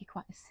it can make it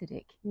quite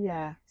acidic.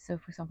 Yeah. So,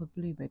 for example,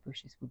 blueberry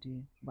bushes will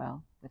do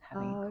well with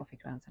having coffee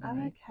grounds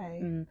underneath. Okay.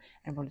 And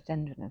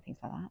rhododendron and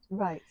things like that.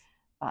 Right.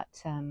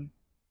 But I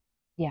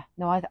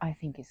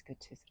think it's good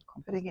to sort of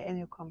compost. Putting it in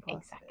your compost.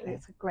 Exactly.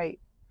 It's great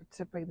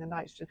to bring the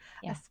nitrogen,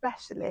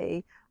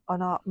 especially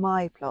on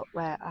my plot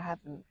where I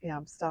haven't,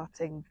 I'm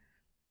starting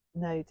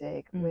no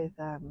dig with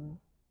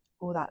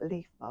all that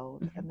leaf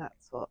mold, and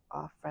that's what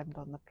our friend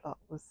on the plot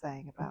was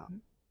saying about.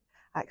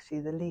 Actually,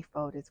 the leaf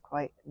mold is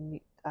quite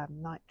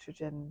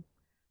nitrogen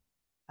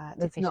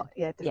deficient.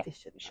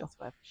 Deficient. Sure.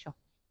 So I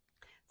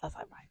was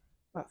like, right,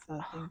 that's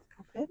another thing to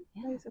pop in.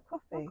 Loads of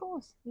coffee. Of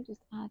course, you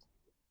just add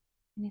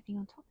anything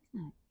on top,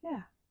 isn't it?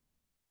 Yeah.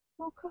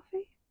 More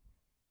coffee.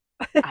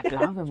 I'd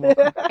love more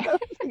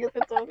coffee. We're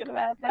talking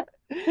about that.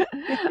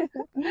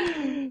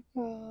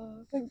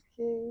 Oh, thank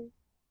you.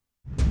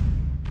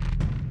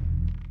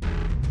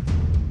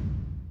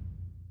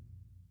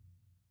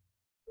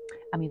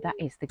 I mean, that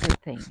is the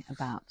good thing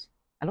about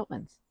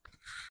allotments.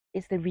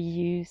 It's the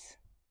reuse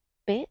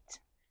bit.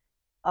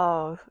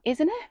 Oh,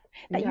 isn't it?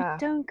 That you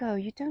don't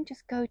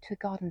just go to a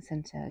garden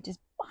centre, just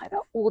buy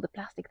all the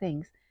plastic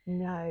things.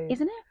 No.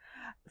 Isn't it?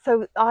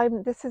 So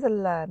this is a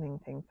learning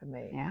thing for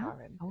me,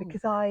 Karen,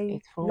 because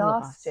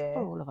last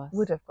year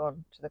would have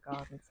gone to the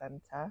garden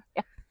centre,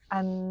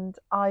 and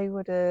I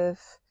would have.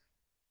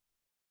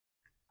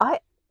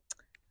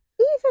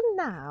 Even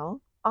now,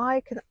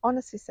 I can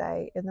honestly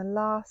say in the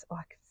last,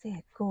 I can see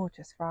a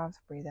gorgeous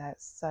raspberry there.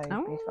 It's so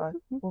beautiful. I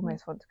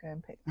almost want to go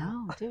and pick that.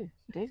 No, do.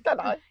 Don't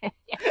I? Yeah,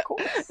 of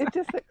course. It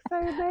just looks so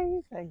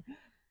amazing.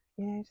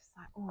 Just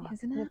like,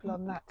 let's nibble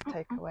on that to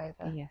take away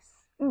the.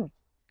 Yes.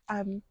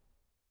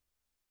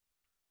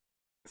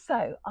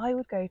 So I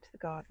would go to the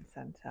garden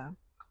centre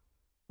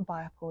and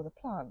buy up all the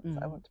plants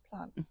I want to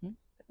plant.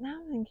 But now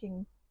I'm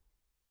thinking,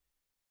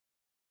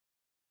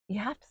 you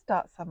have to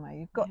start somewhere.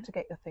 You've got to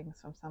get your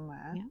things from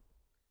somewhere. Yeah.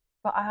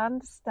 But I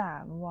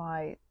understand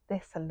why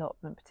this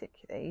allotment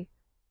particularly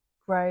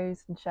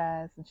grows and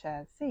shares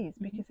seeds,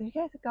 because if you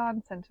go to the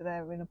garden centre,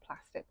 they're in a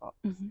plastic box.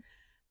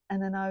 And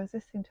then I was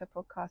listening to a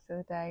podcast the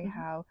other day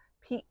how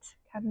peat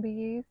can be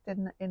used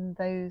in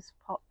those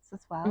pots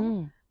as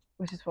well,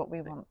 which is what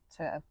we want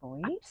to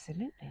avoid.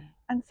 Absolutely.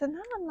 And so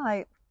now I'm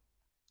like,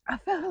 I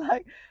feel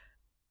like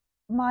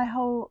my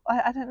whole,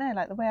 I don't know,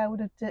 like the way I would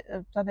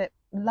have done it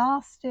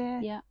last year,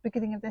 Yeah.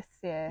 beginning of this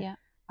year, Yeah.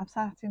 I'm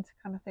starting to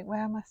kind of think, where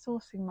am I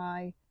sourcing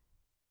my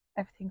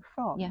everything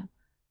from? Yeah.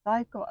 So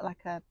I've got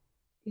like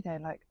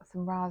like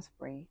some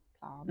raspberry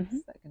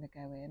plants that are going to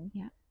go in.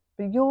 Yeah.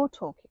 But you're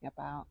talking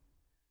about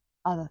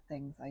other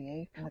things, are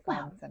you, from the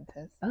garden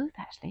centres? Both,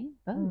 actually,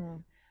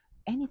 both.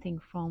 Anything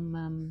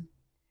from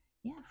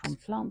from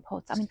plant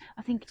pots. I mean,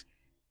 I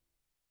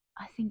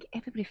think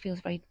everybody feels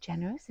very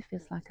generous. It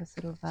feels like a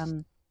sort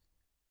of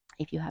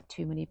if you have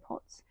too many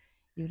pots,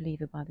 you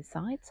leave it by the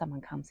side.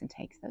 Someone comes and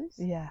takes those.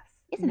 Yes.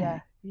 Isn't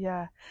it?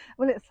 Yeah.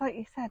 Well, it's like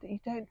you said, you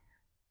don't.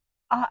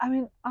 I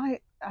mean, I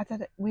don't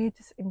know. We're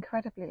just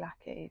incredibly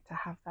lucky to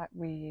have that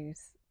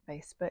reuse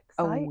Facebook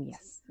site. Oh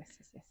yes.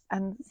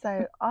 And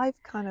so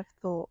I've kind of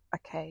thought,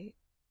 okay,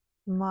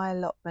 my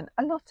allotment.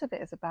 A lot of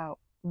it is about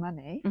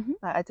money.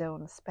 Like I don't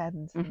want to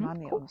spend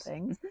money on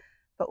things,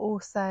 but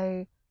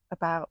also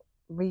about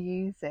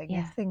reusing.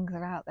 If things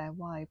are out there,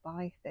 why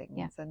buy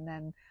things and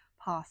then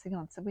passing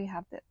on? So we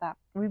have that.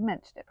 We've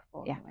mentioned it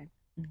before, haven't we?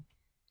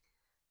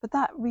 But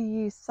that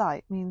reuse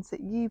site means that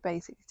you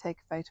basically take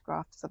a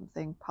photograph of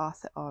something,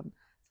 pass it on.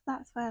 So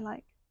that's where,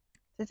 like,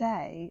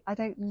 today, I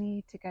don't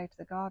need to go to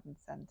the garden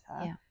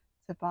centre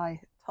to buy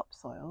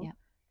topsoil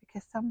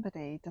because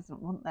somebody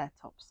doesn't want their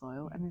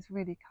topsoil and is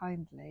really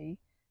kindly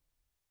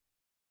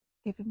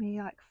giving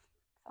me, like,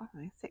 I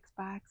don't know, 6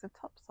 bags of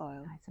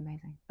topsoil. That's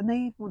amazing. And they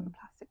even want the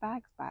plastic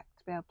bags back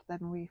to be able to then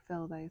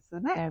refill those for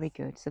the next. Very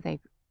good. So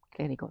they've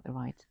clearly got the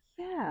right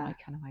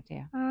kind of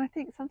idea. And I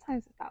think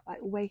sometimes it's about, like,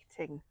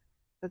 waiting.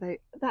 So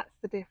that's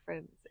the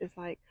difference. It's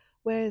like,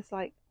 whereas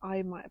like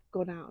I might have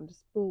gone out and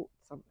just bought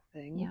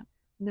something,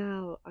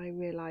 now I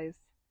realise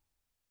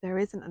there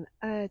isn't an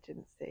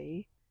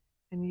urgency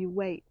and you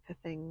wait for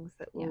things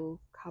that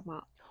will come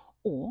up.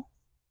 Or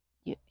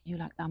you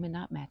like, I'm a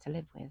nightmare to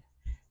live with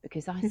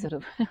because I sort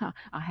of,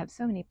 I have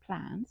so many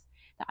plans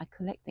that I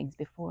collect things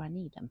before I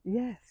need them.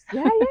 Yes.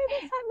 Yeah, that's like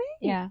me.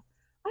 Yeah.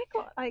 I've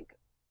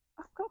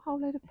got a whole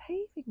load of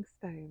paving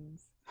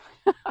stones.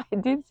 I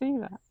did see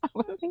that. I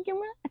was thinking,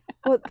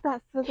 well,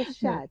 that's for the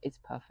shed. No, it's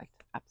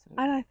perfect,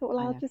 absolutely. And I thought, well,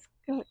 I'll just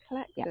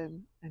collect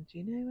them. And do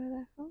you know where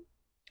they're from?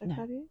 Shall I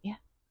tell you? Yeah,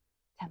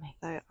 tell me.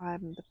 So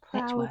I'm the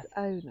proud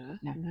owner.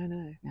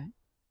 No.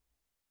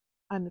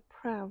 I'm the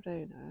proud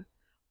owner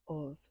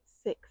of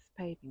 6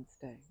 paving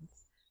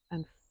stones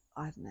and,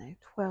 I don't know,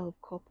 12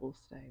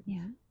 cobblestones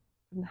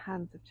from the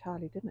hands of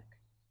Charlie Dimmock.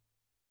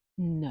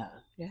 No.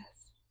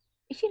 Yes.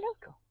 Is she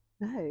local?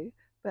 No,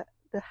 but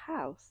the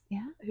house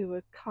who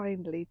were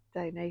kindly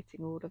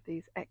donating all of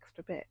these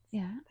extra bits,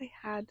 they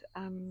had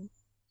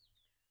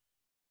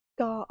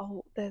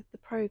there's the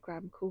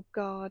programme called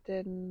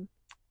Garden,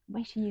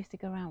 where she used to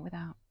go around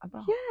without a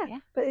bra.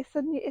 But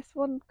it's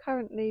one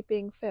currently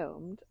being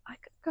filmed,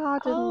 like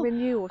Garden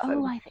Renewal.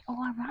 Right.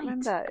 I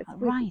remember it's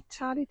with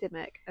Charlie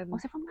Dimmock and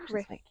was it from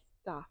Chris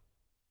Duff.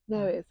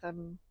 No, it's I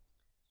don't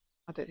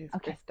think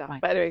it's Chris Duff,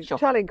 right. but anyway,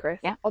 Charlie and Chris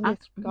on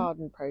this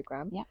garden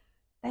programme.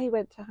 They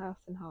went to a house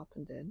in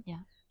Harpenden,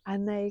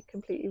 and they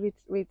completely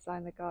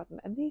redesigned the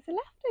garden. And these are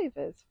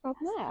leftovers from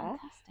there.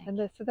 Fantastic.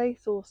 And so they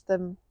sourced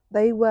them.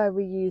 They were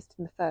reused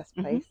in the first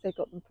place. They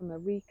got them from a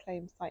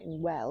reclaimed site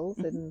in Wells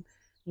in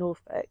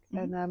Norfolk.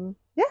 And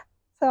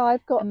so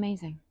I've got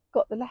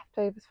the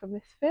leftovers from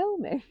this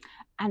filming.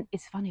 And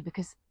it's funny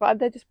because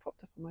they're just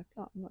propped up on my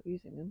plant. I'm not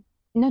using them.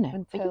 No,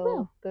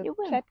 until the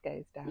shed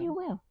goes down. You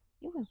will.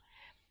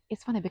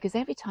 It's funny because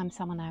every time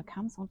someone now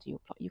comes onto your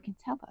plot, you can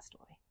tell that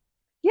story.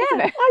 Yeah,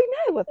 I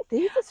know what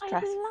these are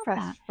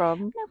fresh from.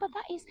 No, but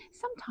that is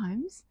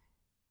sometimes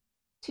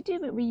to do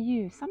with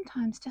reuse.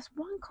 Sometimes just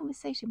one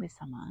conversation with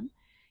someone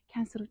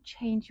can sort of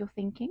change your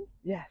thinking.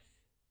 Yes.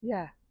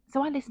 Yeah.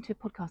 So I listened to a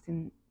podcast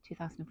in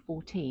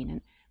 2014,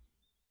 and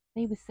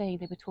they were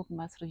talking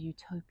about sort of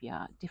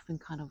utopia,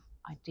 different kind of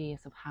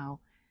ideas of how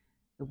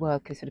the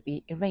world could sort of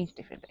be arranged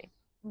differently.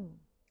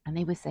 And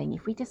they were saying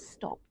if we just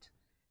stopped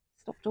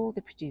all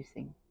the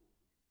producing,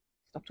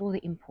 stopped all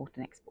the import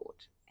and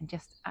export, and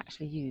just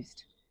actually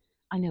used,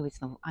 I know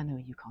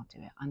you can't do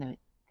it, I know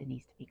there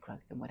needs to be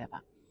growth and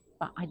whatever,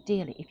 but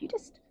ideally if you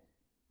just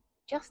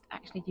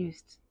actually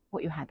used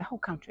what you had, the whole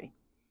country,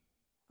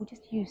 or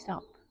just used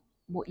up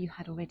what you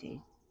had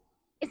already,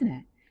 isn't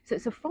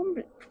it? So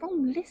from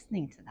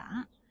listening to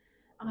that,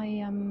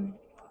 I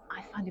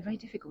find it very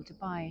difficult to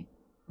buy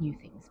new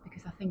things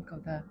because I think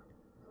of the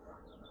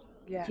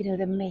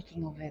the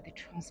making of it, the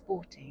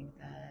transporting,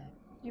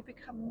 you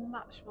become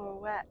much more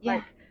aware.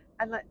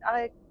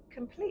 I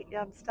completely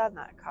understand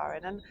that,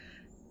 Karen. And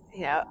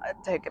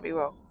don't get me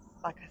wrong.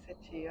 Like I said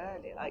to you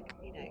earlier,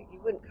 you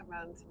wouldn't come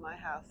round to my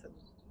house and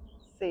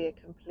see a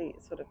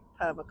complete sort of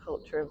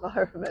permaculture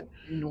environment.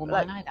 Nor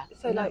mine either.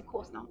 So no, of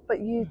course not. But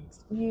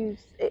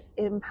it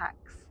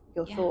impacts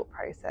your thought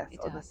process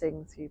on the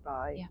things you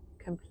buy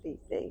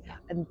completely.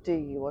 And do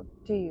you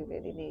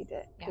really need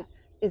it?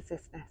 Is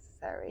this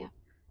necessary?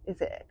 Is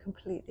it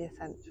completely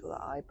essential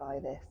that I buy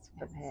this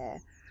from here?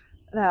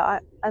 No,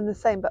 and the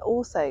same, but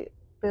also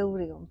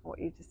building on what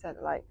you just said,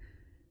 like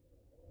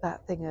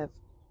that thing of,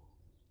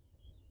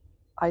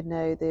 I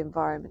know the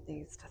environment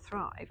needs to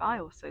thrive. I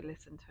also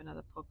listened to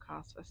another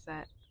podcast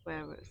where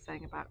it was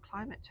saying about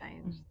climate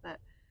change, that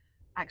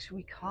actually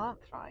we can't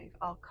thrive.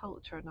 Our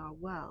culture and our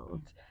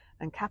world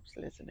and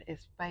capitalism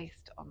is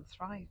based on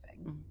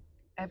thriving.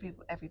 Every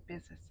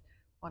business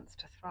wants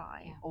to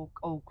thrive, or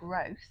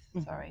growth.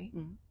 Sorry,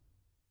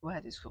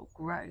 word is called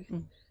growth,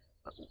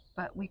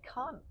 but we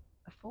can't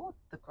afford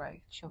the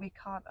growth. Sure. We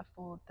can't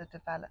afford the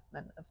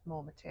development of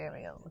more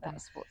material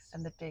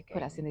and the digging.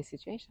 Put us in this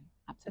situation.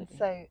 Absolutely.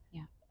 And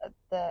so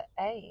the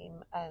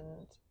aim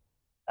and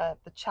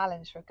the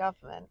challenge for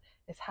government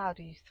is, how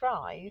do you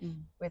thrive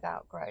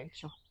without growth?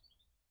 Sure.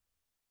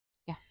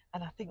 Yeah.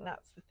 And I think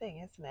that's the thing,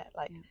 isn't it?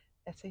 Like,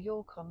 so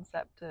your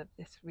concept of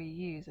this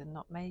reuse and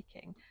not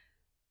making,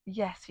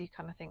 yes, you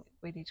kind of think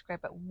we need to grow,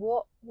 but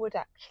what would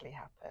actually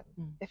happen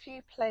if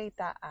you played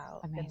that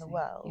out in the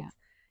world? Yeah.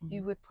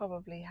 You would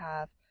probably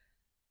have,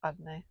 I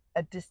don't know,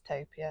 a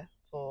dystopia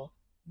for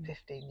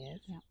 15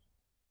 years. Yeah.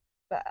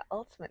 But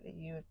ultimately,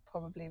 you would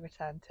probably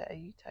return to a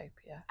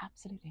utopia.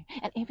 Absolutely.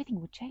 And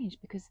everything would change,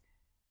 because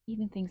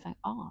even things like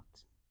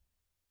art,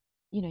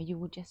 you know, you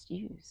would just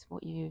use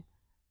what you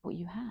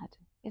had,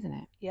 isn't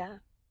it? Yeah.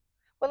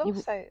 Well,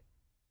 also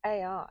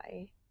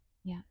AI,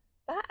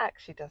 that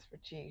actually does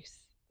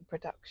reduce the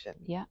production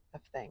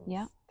of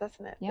things,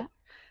 doesn't it? Yeah.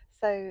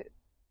 So,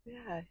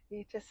 yeah,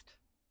 you just,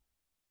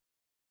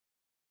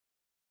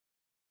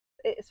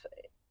 it's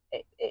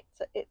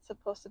a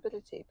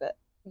possibility, but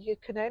you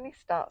can only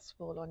start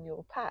small on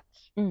your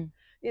patch, you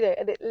know,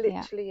 and it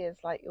literally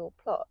is like your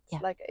plot.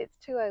 Like, it's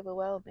too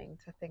overwhelming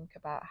to think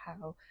about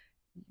how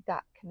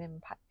that can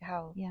impact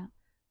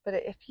but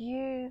if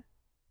you,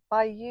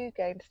 by you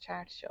going to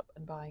charity shop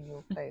and buying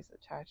your clothes at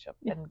the charity shop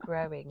and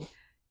growing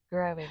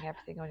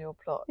everything on your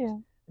plot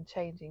and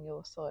changing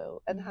your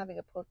soil and having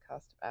a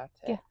podcast about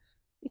it,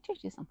 it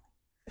changes something.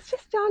 It's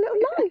just our little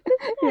life,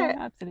 isn't it? Yeah,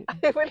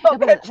 absolutely. We're not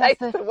going to change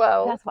the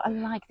world. That's what I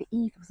like, the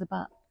ethos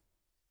about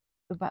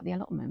the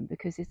allotment,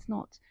 because it's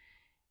not,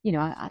 you know,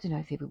 I don't know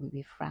if it would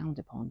be frowned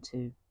upon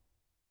to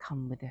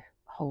come with a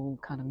whole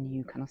kind of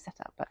new kind of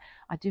setup, but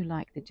I do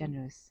like the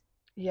generous,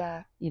 you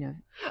know,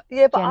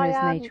 but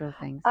generous nature of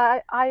things.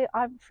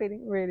 I'm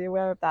feeling really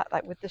aware of that,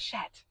 like with the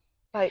shed.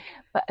 Like,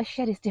 but a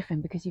shed is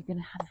different, because you're going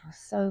to have it for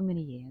so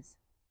many years.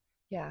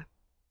 Yeah.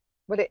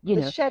 Well,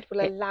 the shed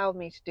will allow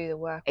me to do the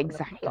work.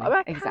 Exactly. On the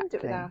plot. I can do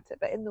it without it,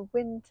 but in the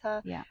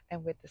winter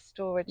and with the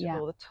storage of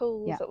all the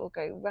tools that will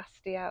go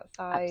rusty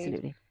outside.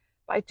 Absolutely.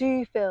 But I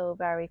do feel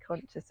very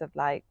conscious of,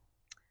 like,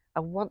 I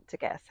want to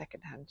get a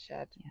second-hand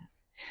shed. Yeah.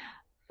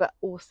 But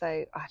also,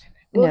 I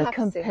don't know. No,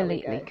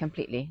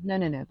 completely.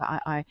 No.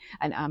 But I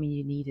mean,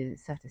 you need a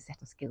certain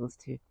set of skills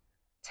to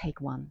take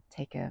a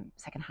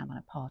second-hand one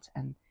apart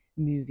and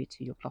move it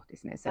to your plot,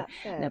 isn't it? So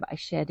no, but a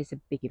shed is a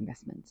big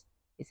investment.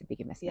 It's a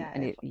big investment,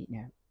 and it, you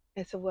know,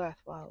 it's a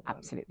worthwhile one.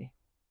 Absolutely.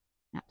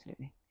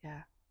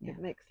 Yeah. It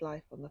makes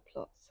life on the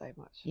plot so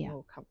much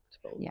more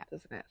comfortable,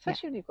 doesn't it?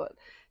 Especially when you've got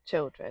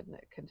children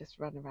that can just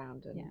run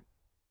around and kind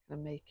of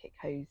make it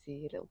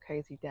cozy, a little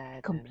cozy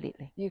den.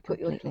 Completely. You put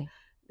your little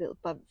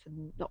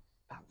Bunsen, not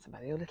Bunsen,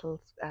 but your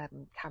little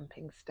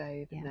camping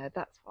stove in there.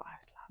 That's what I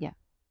would love. Yeah.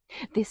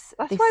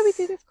 That's why we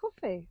do this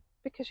coffee.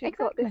 Because you've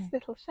got this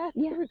little shed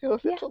with your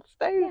little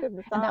stove in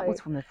the side. And that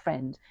was from a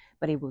friend,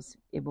 but it was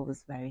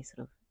very sort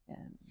of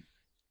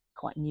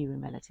quite new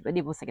and relative. And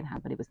it was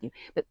secondhand, but it was new.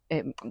 But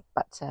it was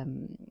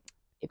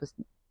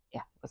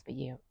about a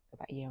year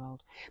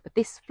old. But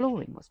this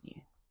flooring was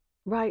new,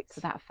 right? So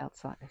that felt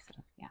slightly sort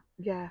of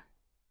yeah.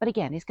 But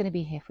again, it's going to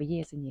be here for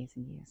years and years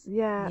and years.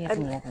 Yeah,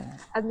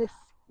 and this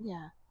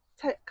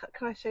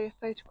Can I show you a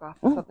photograph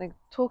of something?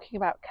 Talking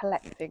about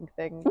collecting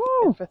things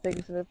for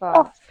things in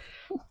advance.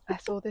 I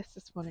saw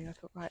this morning. I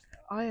thought, right,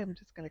 I am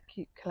just going to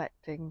keep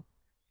collecting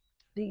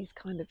these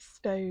kind of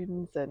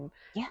stones and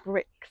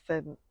bricks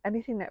and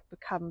anything that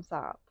comes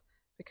up,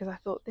 because I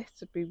thought this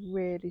would be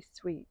really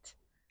sweet,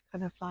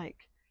 kind of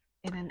like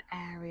in an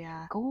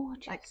area.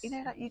 Gorgeous. Like, you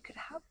know, like you could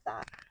have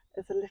that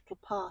as a little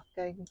path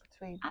going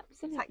between.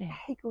 Absolutely. It's like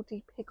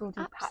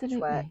higgledy-piggledy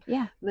patchwork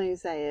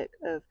mosaic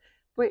of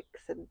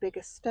bricks and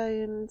bigger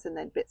stones and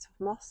then bits of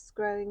moss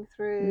growing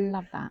through.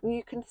 Love that.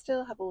 You can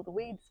still have all the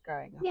weeds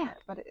growing up it,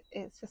 but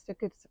it's just a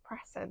good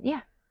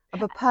suppressant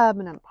of a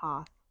permanent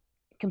path.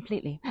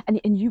 Completely.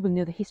 And you will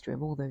know the history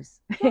of all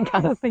those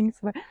kind of things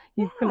where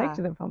you've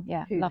collected them from.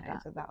 Yeah, who love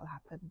knows that. That will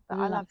happen. But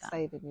I love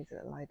saving these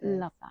little ideas.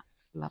 Love that.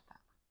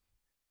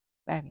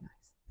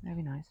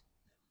 Very nice.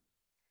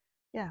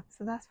 Yeah,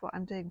 so that's what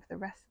I'm doing for the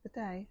rest of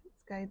the day.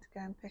 It's going to go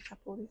and pick up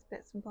all these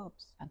bits and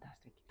bobs.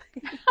 Fantastic.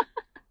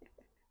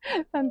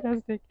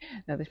 Fantastic.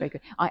 No, that's very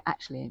good. I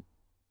actually,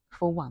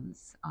 for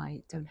once,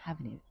 I don't have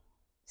any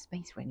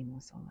space for any more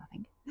soil, I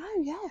think. No,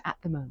 yeah.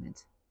 At the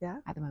moment. Yeah.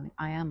 At the moment.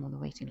 I am on the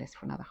waiting list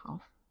for another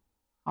half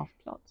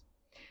plot.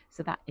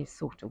 So that is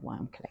sort of why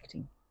I'm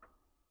collecting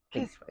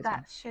things for it.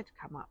 That should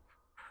come up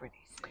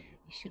pretty soon.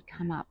 It should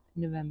come up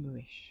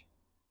November-ish.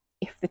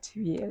 If the 2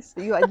 years.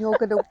 And you're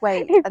going to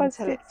wait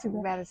until it's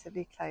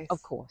relatively close.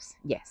 Of course,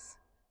 yes.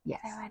 Yes.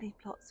 Are there any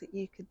plots that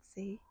you could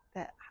see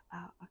that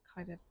are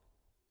kind of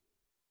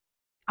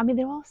I mean,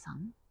 there are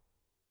some.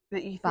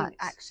 that you think But-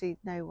 actually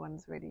no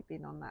one's really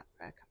been on that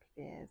for a couple of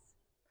years?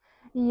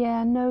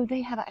 Yeah, no,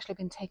 they have actually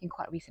been taken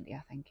quite recently,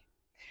 I think.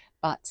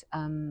 But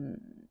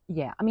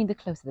yeah, I mean, the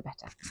closer the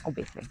better,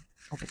 obviously.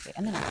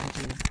 And then I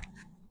can do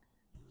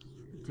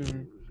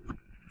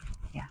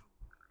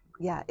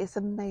Yeah, it's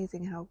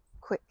amazing how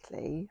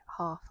quickly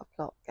half a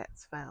plot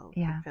gets filled.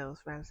 Yeah. It feels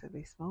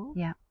relatively small.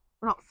 Yeah.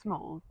 Well, not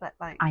small, but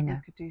like I know.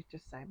 you could do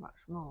just so much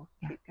more.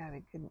 Yeah. Keep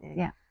going, couldn't you?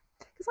 Yeah.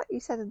 Because like you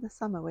said in the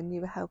summer when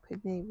you were helping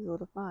me with all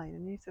of mine,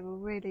 and you said, well,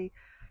 really,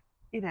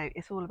 you know,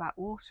 it's all about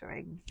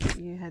watering.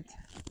 You had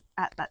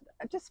at that,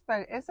 I just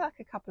spoke, it was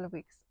like a couple of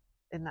weeks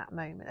in that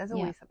moment. There's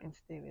always something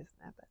to do, isn't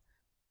there? But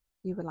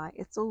you were like,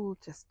 it's all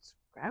just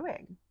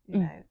growing. You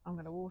know, I'm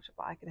going to water,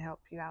 but I can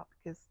help you out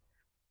because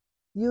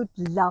you'd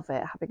love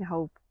it having a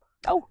whole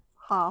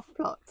half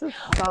plot to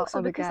start also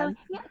on because again.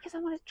 because I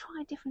want to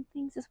try different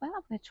things as well. I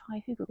want to try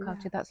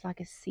hugelkultur that's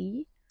like a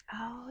sea.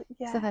 Oh,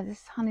 yeah. So that the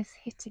sun is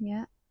hitting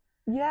it.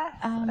 Yes,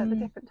 at the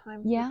different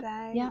times of the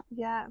day.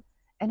 Yeah.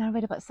 And I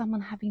read about someone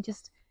having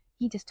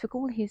he just took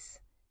all his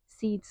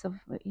seeds of,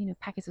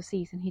 packets of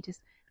seeds, and he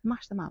just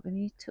mashed them up, and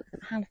he took a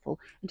handful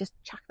and just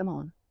chucked them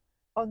on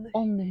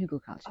the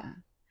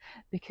hugelkultur,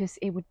 because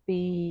it would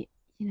be,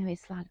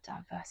 it's like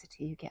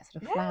diversity. You get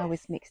sort of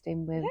flowers mixed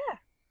in with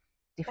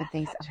different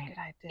things. That's such a good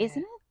idea.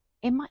 Isn't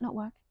it? It might not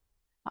work,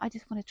 but I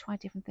just want to try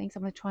different things. I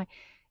want to try,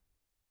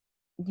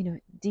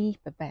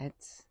 deeper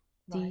beds,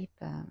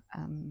 deeper,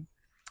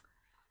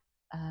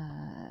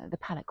 the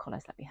palette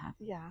colours that we have.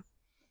 Yeah.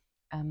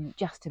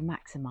 Just to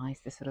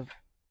maximise the sort of,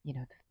 the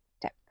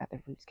depth that the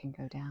roots can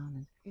go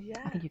down. And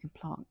I think you can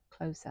plant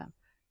closer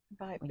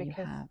when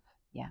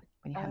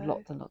you have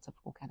lots and lots of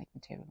organic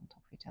material on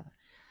top of each other.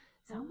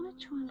 So I want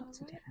to try lots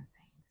of different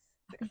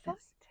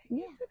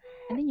things.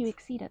 And then you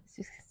succeed at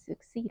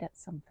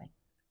something.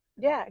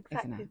 Yeah,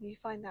 exactly. You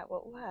find out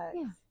what works.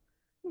 Yeah.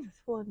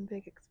 It's one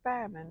big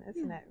experiment,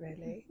 isn't it,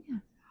 really? Yeah.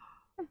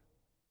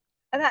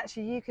 And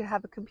actually, you could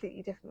have a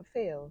completely different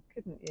feel,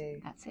 couldn't you?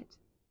 That's it.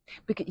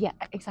 Because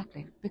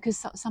exactly.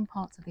 Because some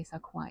parts of this are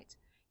quite,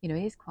 it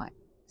is quite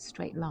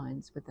straight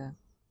lines with the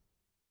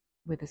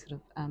sort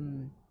of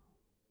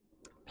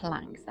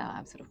planks that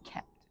I've sort of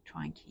kept to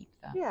try and keep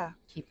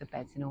the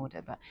beds in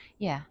order. But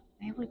yeah,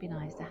 it would be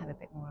nice to have a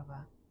bit more of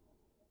a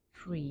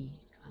free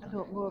kind of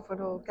more of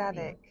an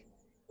organic.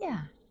 Feel.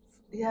 Yeah.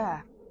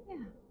 Yeah.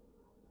 Yeah.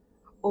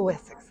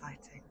 Always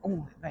exciting.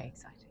 Oh, very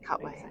exciting.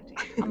 Can't wait.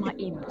 I might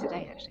email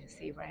today actually and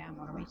see where I am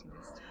on a waiting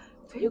list.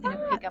 If you're going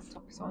to pick up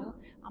topsoil,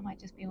 I might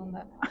just be on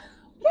the.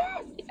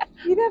 Yes. Yeah.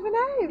 You never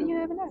know. You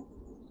never know.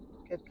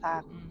 Good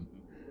plan.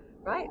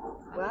 Right.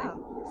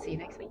 Wow. See you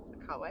next week.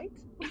 I can't wait.